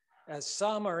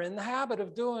some are in the habit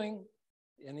of doing,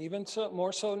 and even so,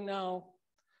 more so now,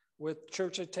 with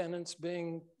church attendance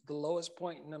being the lowest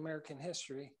point in American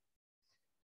history.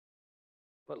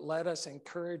 But let us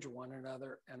encourage one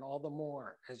another, and all the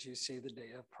more as you see the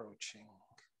day approaching.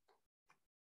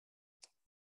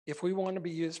 If we want to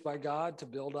be used by God to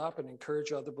build up and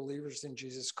encourage other believers in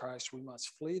Jesus Christ, we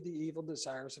must flee the evil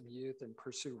desires of youth and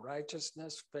pursue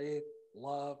righteousness, faith,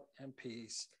 love, and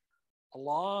peace,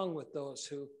 along with those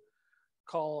who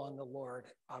call on the Lord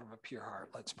out of a pure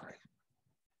heart. Let's pray.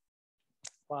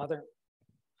 Father,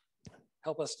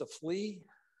 help us to flee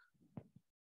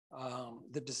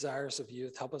the desires of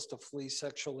youth. Help us to flee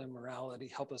sexual immorality.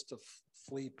 Help us to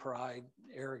flee pride,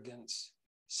 arrogance,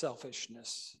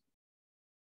 selfishness,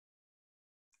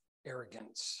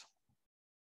 arrogance.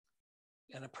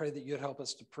 And I pray that you'd help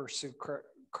us to pursue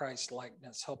Christ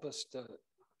likeness. Help us to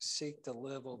seek to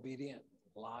live obedient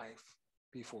life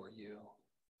before you.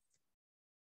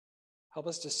 Help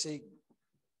us to seek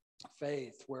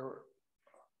faith where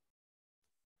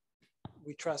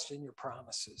we trust in your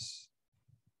promises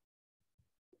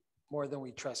more than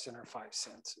we trust in our five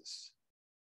senses.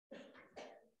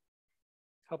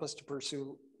 Help us to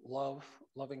pursue love,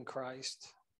 loving Christ,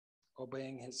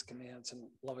 obeying his commands, and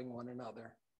loving one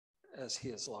another as he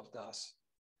has loved us.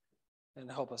 And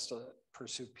help us to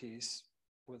pursue peace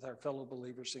with our fellow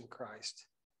believers in Christ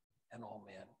and all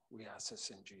men. We ask this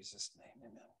in Jesus' name.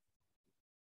 Amen.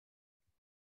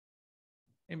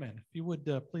 Amen. If you would,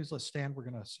 please let's stand. We're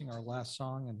going to sing our last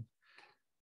song. And,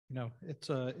 you know,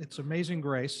 it's Amazing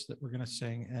Grace that we're going to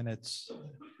sing. And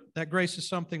that grace is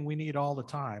something we need all the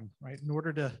time, right? In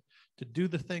order to do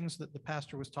the things that the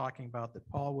pastor was talking about, that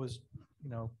Paul was,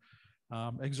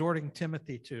 exhorting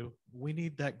Timothy to, we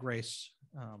need that grace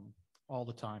all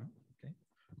the time. Okay.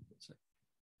 That's it.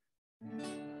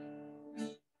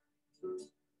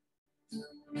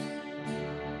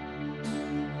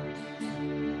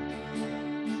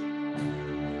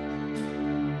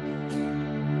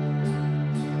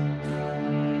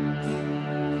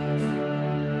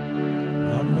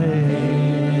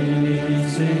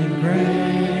 Amazing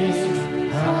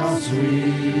grace, how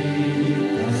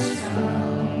sweet the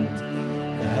sound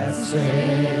that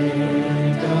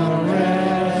saved a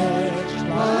wretch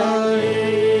like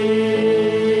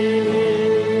me.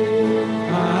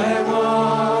 I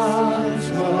once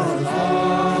was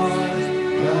lost,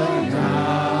 but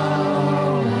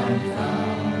now I'm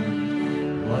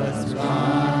found. Was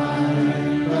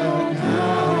blind, but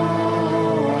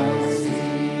now I see.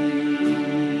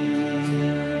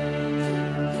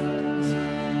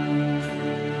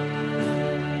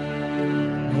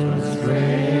 Was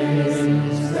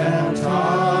grace that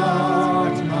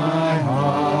taught my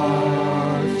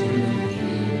heart to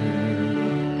hear,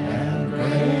 and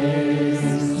grace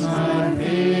my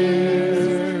fear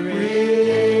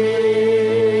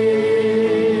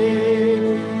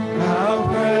relieved. How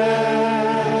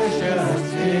precious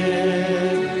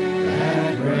did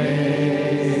that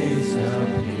grace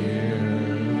appear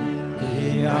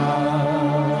the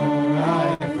hour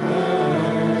I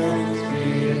first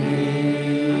believed.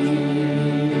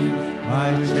 My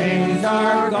chains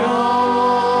are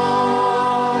gone,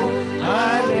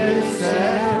 I've been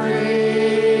set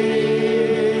free.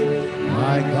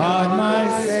 My God, my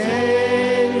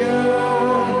Savior,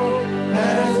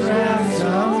 has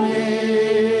ransomed me.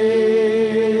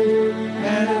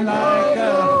 And like a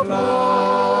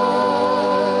flood,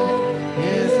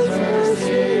 his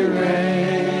mercy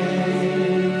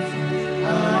reigns,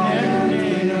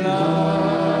 unending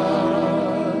love,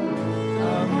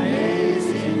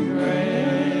 amazing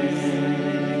grace.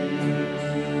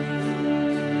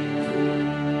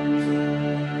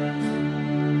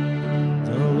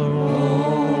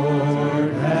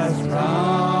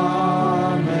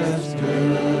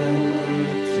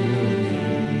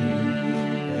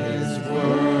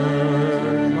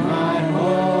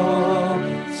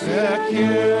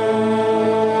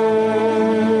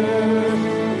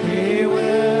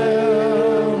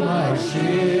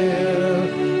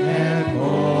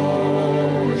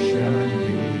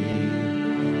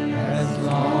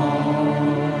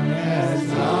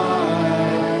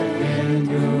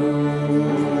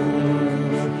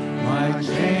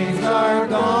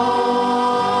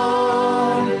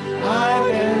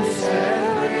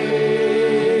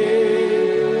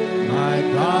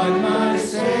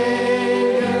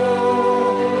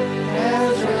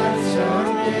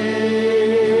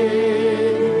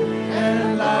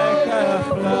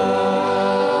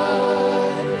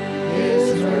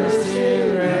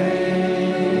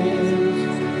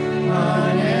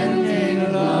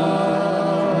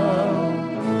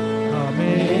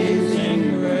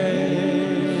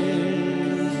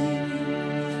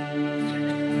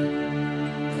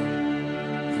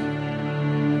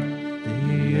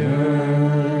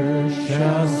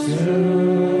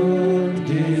 soon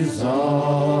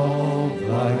dissolve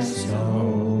like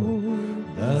snow.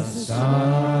 The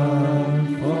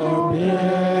sun forbid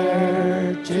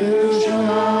to shine,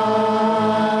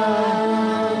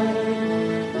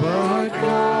 but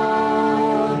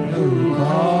God who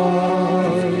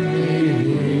calls me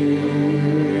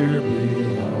here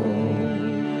below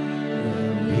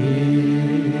will be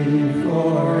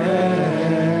forever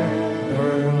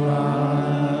mine.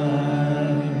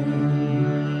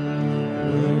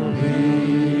 Will be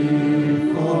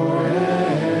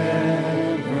forever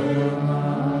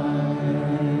mine.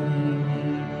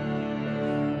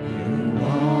 You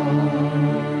are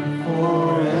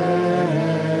forever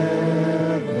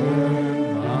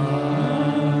mine.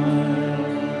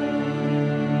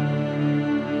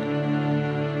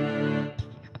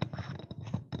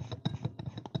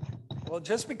 Well,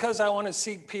 just because I want to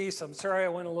seek peace, I'm sorry I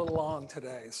went a little long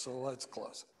today, so let's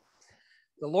close.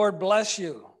 The Lord bless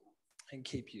you and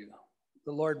keep you.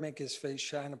 The Lord make his face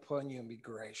shine upon you and be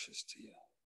gracious to you.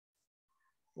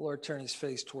 The Lord turn his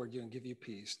face toward you and give you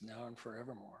peace now and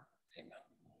forevermore. Amen.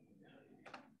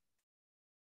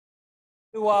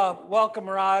 To welcome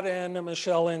Rod and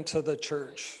Michelle into the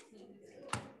church.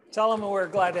 Tell them we're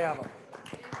glad to have them.